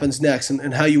what happens next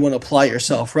and how you want to apply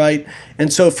yourself, right?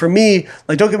 And so for me,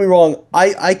 don't get me wrong,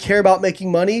 I care about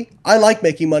making money. I like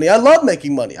making money. I love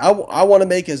making money. I want to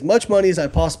make as much money as I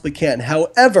possibly can.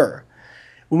 However,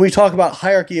 when we talk about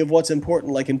hierarchy of what's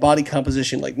important, like in body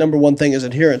composition, number one thing is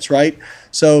adherence, right?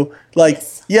 So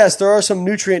yes, there are some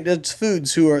nutrient-dense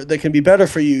foods that can be better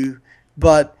for you,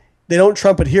 but they don't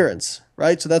trump adherence,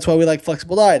 right? So that's why we like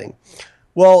flexible dieting.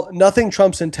 Well, nothing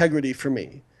trumps integrity for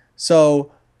me.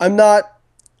 So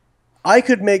I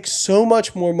could make so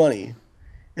much more money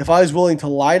if I was willing to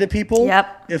lie to people.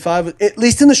 Yep. At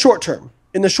least in the short term.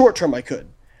 In the short term, I could.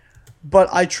 But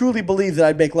I truly believe that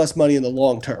I'd make less money in the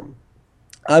long term.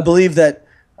 I believe that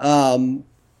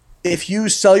if you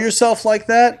sell yourself like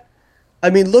that, I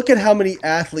mean, look at how many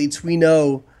athletes we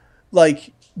know,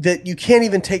 like, that you can't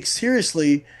even take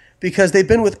seriously because they've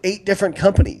been with 8 different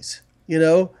companies, you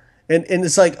know? And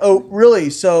it's like, oh, really?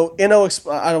 So I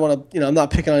don't want to, I'm not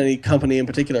picking on any company in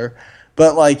particular,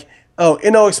 but like, oh,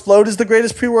 Explode is the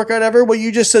greatest pre-workout ever? Well,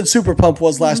 you just said Super Pump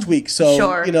was last week. So,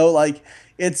 Sure. like,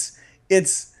 it's,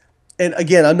 and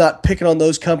again, I'm not picking on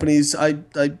those companies. I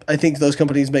think those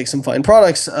companies make some fine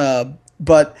products.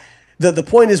 But the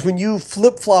point is when you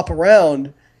flip-flop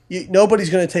around, nobody's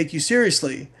going to take you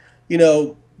seriously,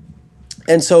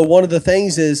 And so one of the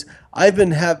things is I've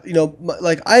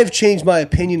changed my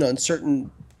opinion on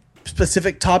certain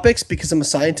specific topics because I'm a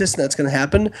scientist and that's going to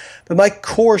happen. But my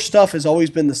core stuff has always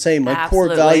been the same. My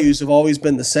Absolutely. core values have always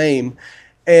been the same.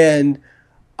 And,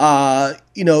 I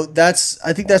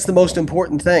think that's the most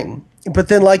important thing. But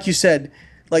then, like you said,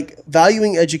 like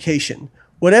valuing education,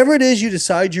 whatever it is you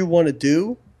decide you want to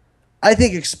do, I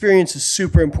think experience is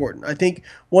super important. I think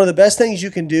one of the best things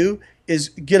you can do is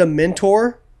get a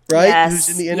mentor, right? Yes. Who's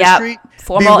in the industry. Yep.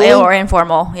 Formal or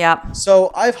informal. Yep.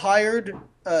 So I've hired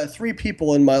 3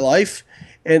 people in my life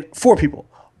and 4 people.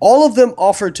 All of them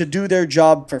offered to do their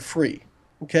job for free.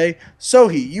 Okay.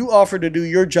 Sohi, you offered to do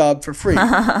your job for free,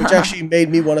 which actually made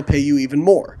me want to pay you even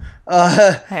more.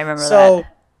 I remember that. So,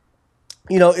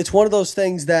 it's one of those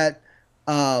things that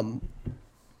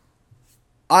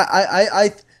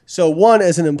so one,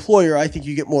 as an employer, I think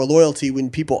you get more loyalty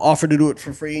when people offer to do it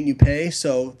for free and you pay.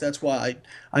 So that's why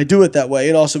I do it that way.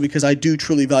 And also because I do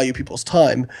truly value people's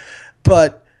time.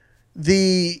 But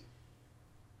if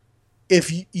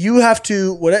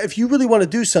you really want to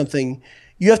do something,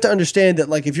 you have to understand that,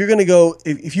 like, if you're going to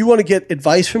if you want to get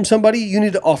advice from somebody, you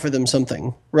need to offer them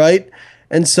something, right?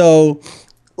 And so,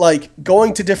 like,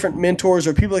 going to different mentors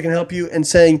or people that can help you and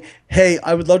saying, hey,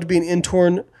 I would love to be an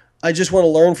intern. I just want to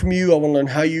learn from you. I want to learn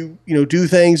how you do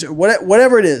things, or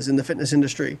whatever it is in the fitness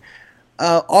industry.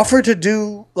 Offer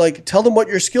to tell them what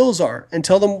your skills are and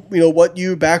tell them, what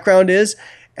your background is.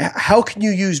 How can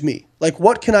you use me? Like,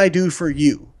 what can I do for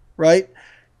you, right?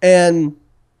 And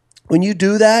when you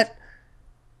do that,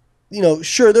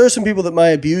 sure, there are some people that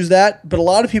might abuse that, but a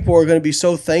lot of people are going to be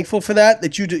so thankful for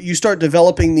that you start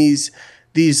developing these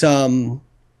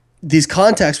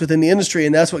contacts within the industry,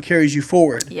 and that's what carries you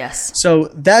forward. Yes. So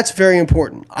that's very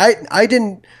important. I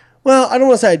don't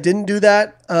want to say I didn't do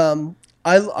that.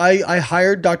 I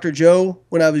hired Dr. Joe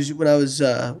when I was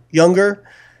younger,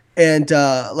 and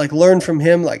learned from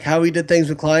him, like, how he did things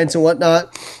with clients and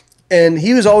whatnot. And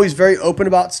he was always very open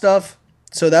about stuff,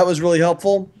 so that was really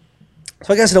helpful.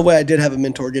 So I guess in a way I did have a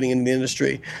mentor getting into the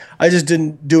industry. I just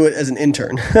didn't do it as an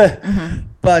intern. Mm-hmm.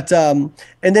 But and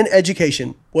then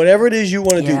education, whatever it is you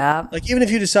want to do. Like, even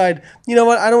if you decide,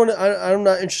 what, I'm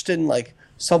not interested in like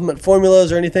supplement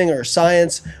formulas or anything or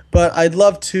science, but I'd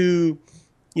love to,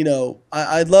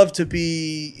 I'd love to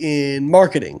be in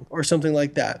marketing or something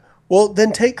like that. Well,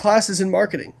 then take classes in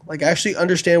marketing. Like, actually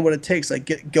understand what it takes.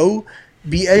 Like, go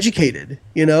be educated.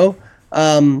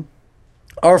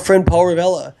 Our friend Paul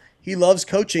Ravella, he loves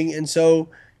coaching, and so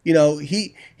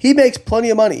he makes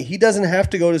plenty of money. He doesn't have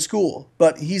to go to school,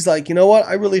 but he's like, you know what?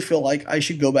 I really feel like I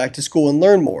should go back to school and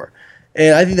learn more,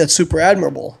 and I think that's super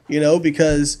admirable.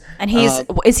 Because and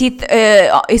is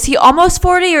he almost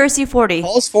 40 or is he 40?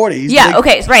 Paul's 40. He's yeah. big.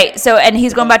 Okay. Right. So and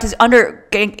he's going back to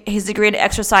getting his degree in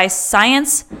exercise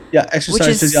science. Yeah,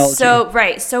 exercise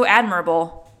physiology. So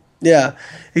admirable. Yeah,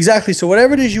 exactly. So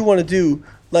whatever it is you want to do,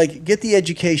 like, get the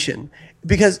education,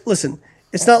 because listen.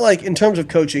 It's not like, in terms of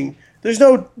coaching, there's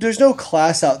no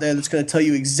class out there that's going to tell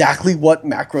you exactly what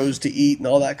macros to eat and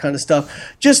all that kind of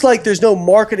stuff. Just like there's no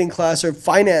marketing class or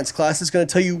finance class that's going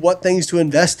to tell you what things to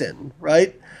invest in,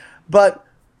 right? But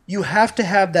you have to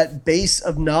have that base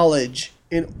of knowledge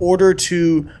in order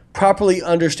to properly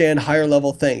understand higher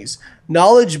level things.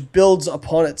 Knowledge builds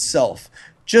upon itself.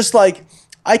 Just like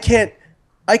I can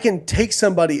take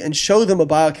somebody and show them a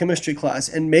biochemistry class,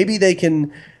 and maybe they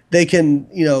can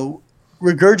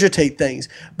regurgitate things.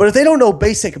 But if they don't know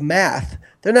basic math,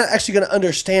 they're not actually going to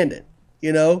understand it,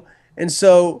 And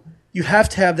so you have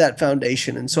to have that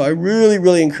foundation. And so I really,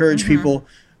 really encourage people,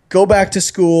 go back to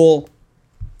school.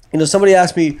 Somebody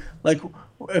asked me, like,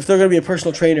 if they're going to be a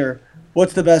personal trainer,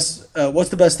 what's the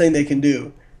best thing they can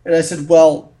do? And I said,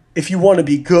 well, if you want to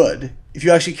be good, if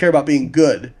you actually care about being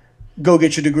good, go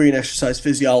get your degree in exercise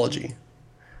physiology.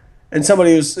 And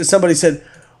somebody said,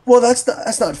 well,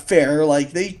 that's not fair.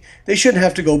 Like, they shouldn't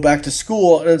have to go back to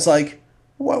school. And it's like,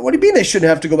 what do you mean they shouldn't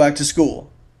have to go back to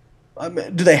school? I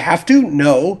mean, do they have to?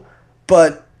 No,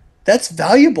 but that's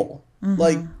valuable. Mm-hmm.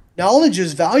 Like, knowledge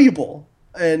is valuable.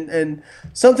 And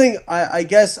something I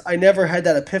guess I never had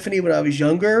that epiphany when I was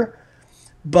younger,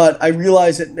 but I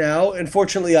realize it now. And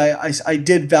fortunately, I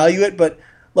did value it. But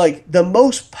like the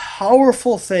most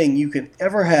powerful thing you can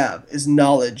ever have is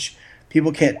knowledge.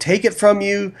 People can't take it from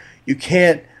you. You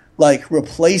can't like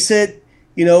replace it.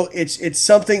 You know, it's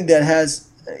something that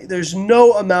there's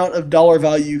no amount of dollar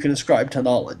value you can ascribe to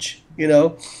knowledge, you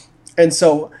know? And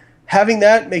so having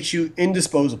that makes you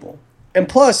indisposable. And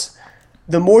plus,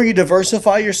 the more you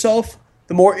diversify yourself,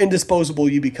 the more indisposable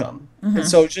you become. And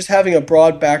so just having a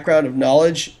broad background of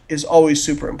knowledge is always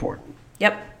super important.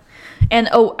 Yep. And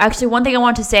actually, one thing I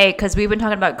want to say, because we've been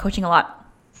talking about coaching a lot,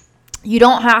 you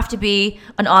don't have to be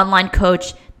an online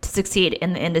coach to succeed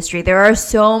in the industry. There are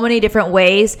so many different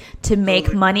ways to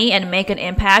make money and make an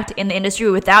impact in the industry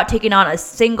without taking on a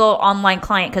single online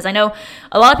client. Because I know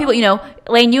a lot of people, you know,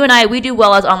 Lane, you and I, we do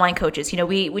well as online coaches. You know,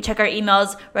 we check our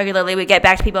emails regularly. We get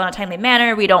back to people in a timely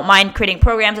manner. We don't mind creating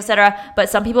programs, etc. But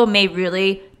some people may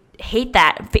really hate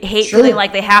that, feeling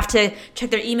like they have to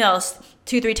check their emails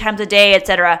 2-3 times a day,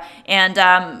 etc. And,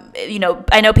 you know,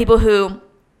 I know people who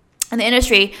in the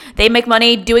industry, they make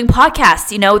money doing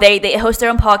podcasts. You know, they host their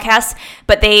own podcasts,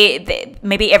 but they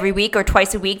maybe every week or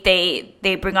twice a week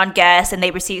they bring on guests and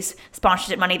they receive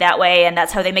sponsorship money that way, and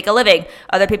that's how they make a living.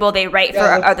 Other people, they write for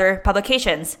other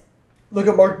publications. Look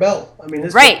at Mark Bell. I mean,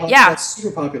 his podcast's that's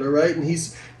super popular, right? And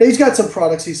he's got some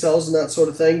products he sells and that sort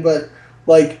of thing, but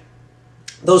like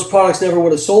those products never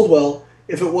would have sold well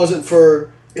if it wasn't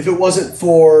for his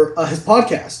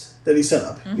podcast that he set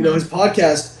up. You know, his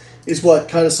podcast is what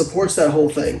kind of supports that whole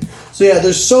thing. So yeah,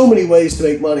 there's so many ways to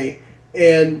make money.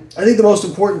 And I think the most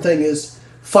important thing is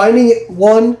finding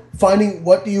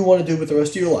what do you want to do with the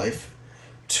rest of your life.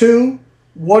 2,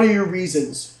 what are your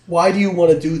reasons? Why do you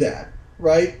want to do that,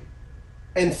 right?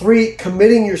 And 3,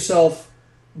 committing yourself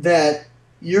that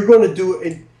you're going to do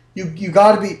it. You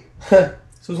got to be, so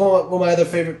it's one of my other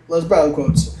favorite Les Brown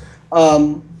quotes.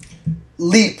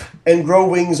 Leap and grow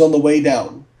wings on the way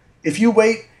down. If you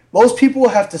wait, most people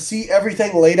have to see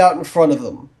everything laid out in front of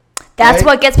them. That's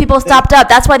what gets people stopped up.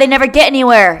 That's why they never get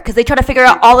anywhere, because they try to figure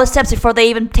out all the steps before they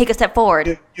even take a step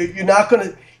forward. You're not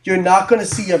gonna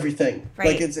see everything.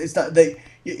 Right. Like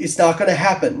it's not gonna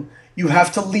happen. You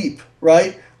have to leap,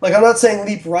 right? Like I'm not saying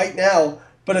leap right now,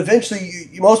 but eventually,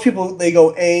 most people they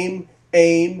go aim,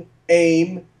 and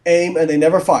they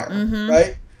never fire,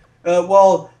 right?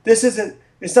 Well,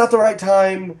 it's not the right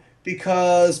time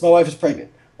because my wife is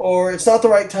pregnant. Or it's not the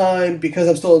right time because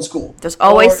I'm still in school. There's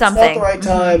always something. It's not the right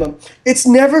time. It's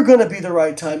never going to be the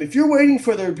right time. If you're waiting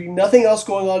for there to be nothing else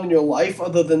going on in your life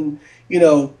other than, you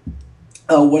know,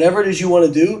 whatever it is you want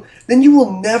to do, then you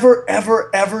will never, ever,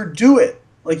 ever do it.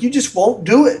 Like, you just won't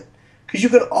do it. Because you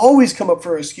can always come up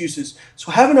for excuses.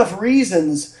 So have enough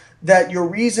reasons that your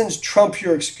reasons trump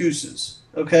your excuses.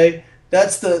 Okay?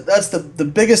 That's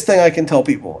the biggest thing I can tell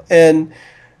people. And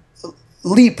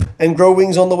leap and grow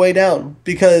wings on the way down,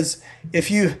 because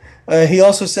if you he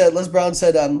also said, Les Brown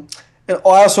said, and I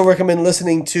also recommend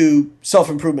listening to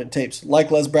self-improvement tapes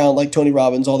like Les Brown, like Tony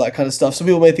Robbins, all that kind of stuff. Some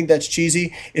people may think that's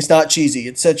cheesy. It's not cheesy.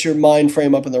 It sets your mind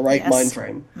frame up in the right mind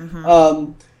frame.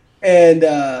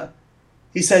 And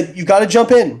he said, you got to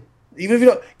jump in. Even if you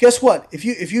don't, guess what?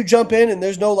 If you jump in and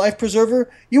there's no life preserver,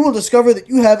 you will discover that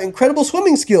you have incredible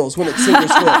swimming skills when it's sink or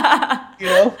swim. You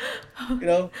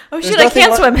know. Oh shit! I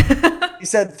can't swim. He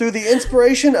said, through the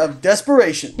inspiration of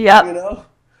desperation. Yep. You know.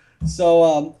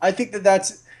 So I think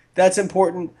that's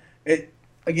important.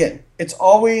 It's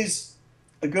always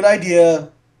a good idea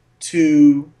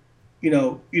to, you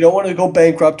don't want to go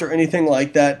bankrupt or anything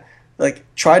like that. Like,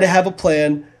 try to have a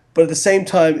plan, but at the same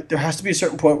time, there has to be a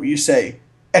certain point where you say,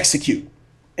 execute,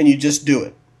 and you just do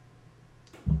it.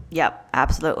 Yep,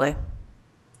 absolutely.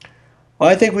 Well,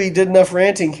 I think we did enough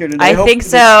ranting here today. I think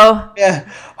so. Yeah.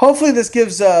 Hopefully this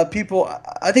gives people,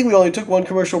 I think we only took one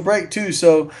commercial break too,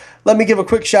 so let me give a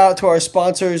quick shout out to our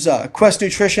sponsors, Quest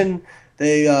Nutrition.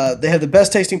 They have the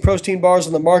best tasting protein bars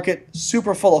on the market,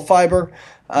 super full of fiber.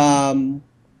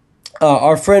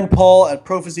 Our friend Paul at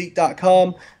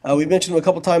ProPhysique.com. We mentioned him a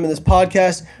couple times in this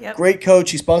podcast. Yep. Great coach.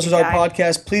 He sponsors our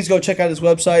podcast. Please go check out his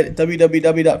website at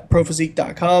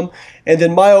www.prophysique.com, and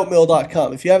then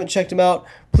myoatmeal.com. If you haven't checked him out,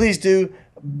 please do.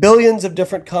 Billions of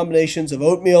different combinations of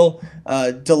oatmeal,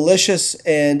 delicious,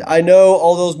 and I know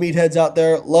all those meatheads out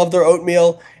there love their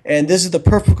oatmeal, and this is the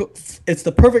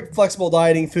perfect flexible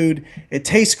dieting food. It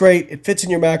tastes great. It fits in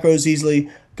your macros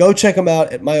easily. Go check them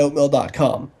out at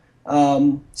myoatmeal.com.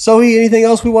 Sohi, anything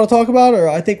else we want to talk about, or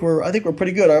I think we're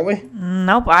pretty good, aren't we?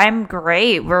 Nope, I'm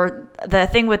great. The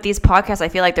thing with these podcasts, I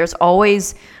feel like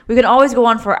we can always go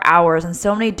on for hours and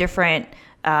so many different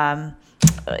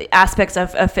aspects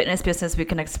of fitness business we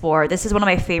can explore. This is one of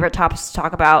my favorite topics to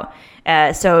talk about.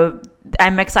 So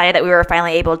I'm excited that we were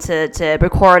finally able to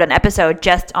record an episode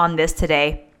just on this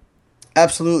today.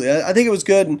 Absolutely. I think it was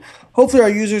good, and hopefully our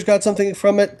users got something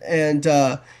from it. And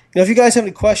if you guys have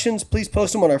any questions, please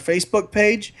post them on our Facebook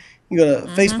page. You can go to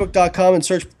facebook.com and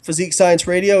search Physique Science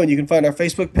Radio, and you can find our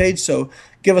Facebook page. So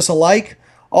give us a like.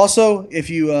 Also, if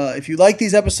you like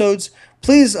these episodes,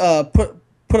 please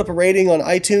put up a rating on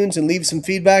iTunes and leave some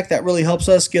feedback. That really helps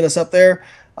us get us up there.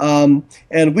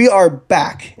 And we are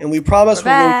back, and we promise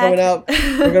we're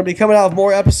going to be coming out with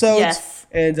more episodes. Yes.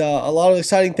 And a lot of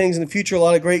exciting things in the future, a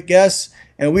lot of great guests.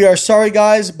 And we are sorry,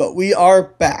 guys, but we are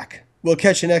back. We'll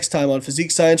catch you next time on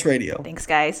Physique Science Radio. Thanks,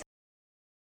 guys.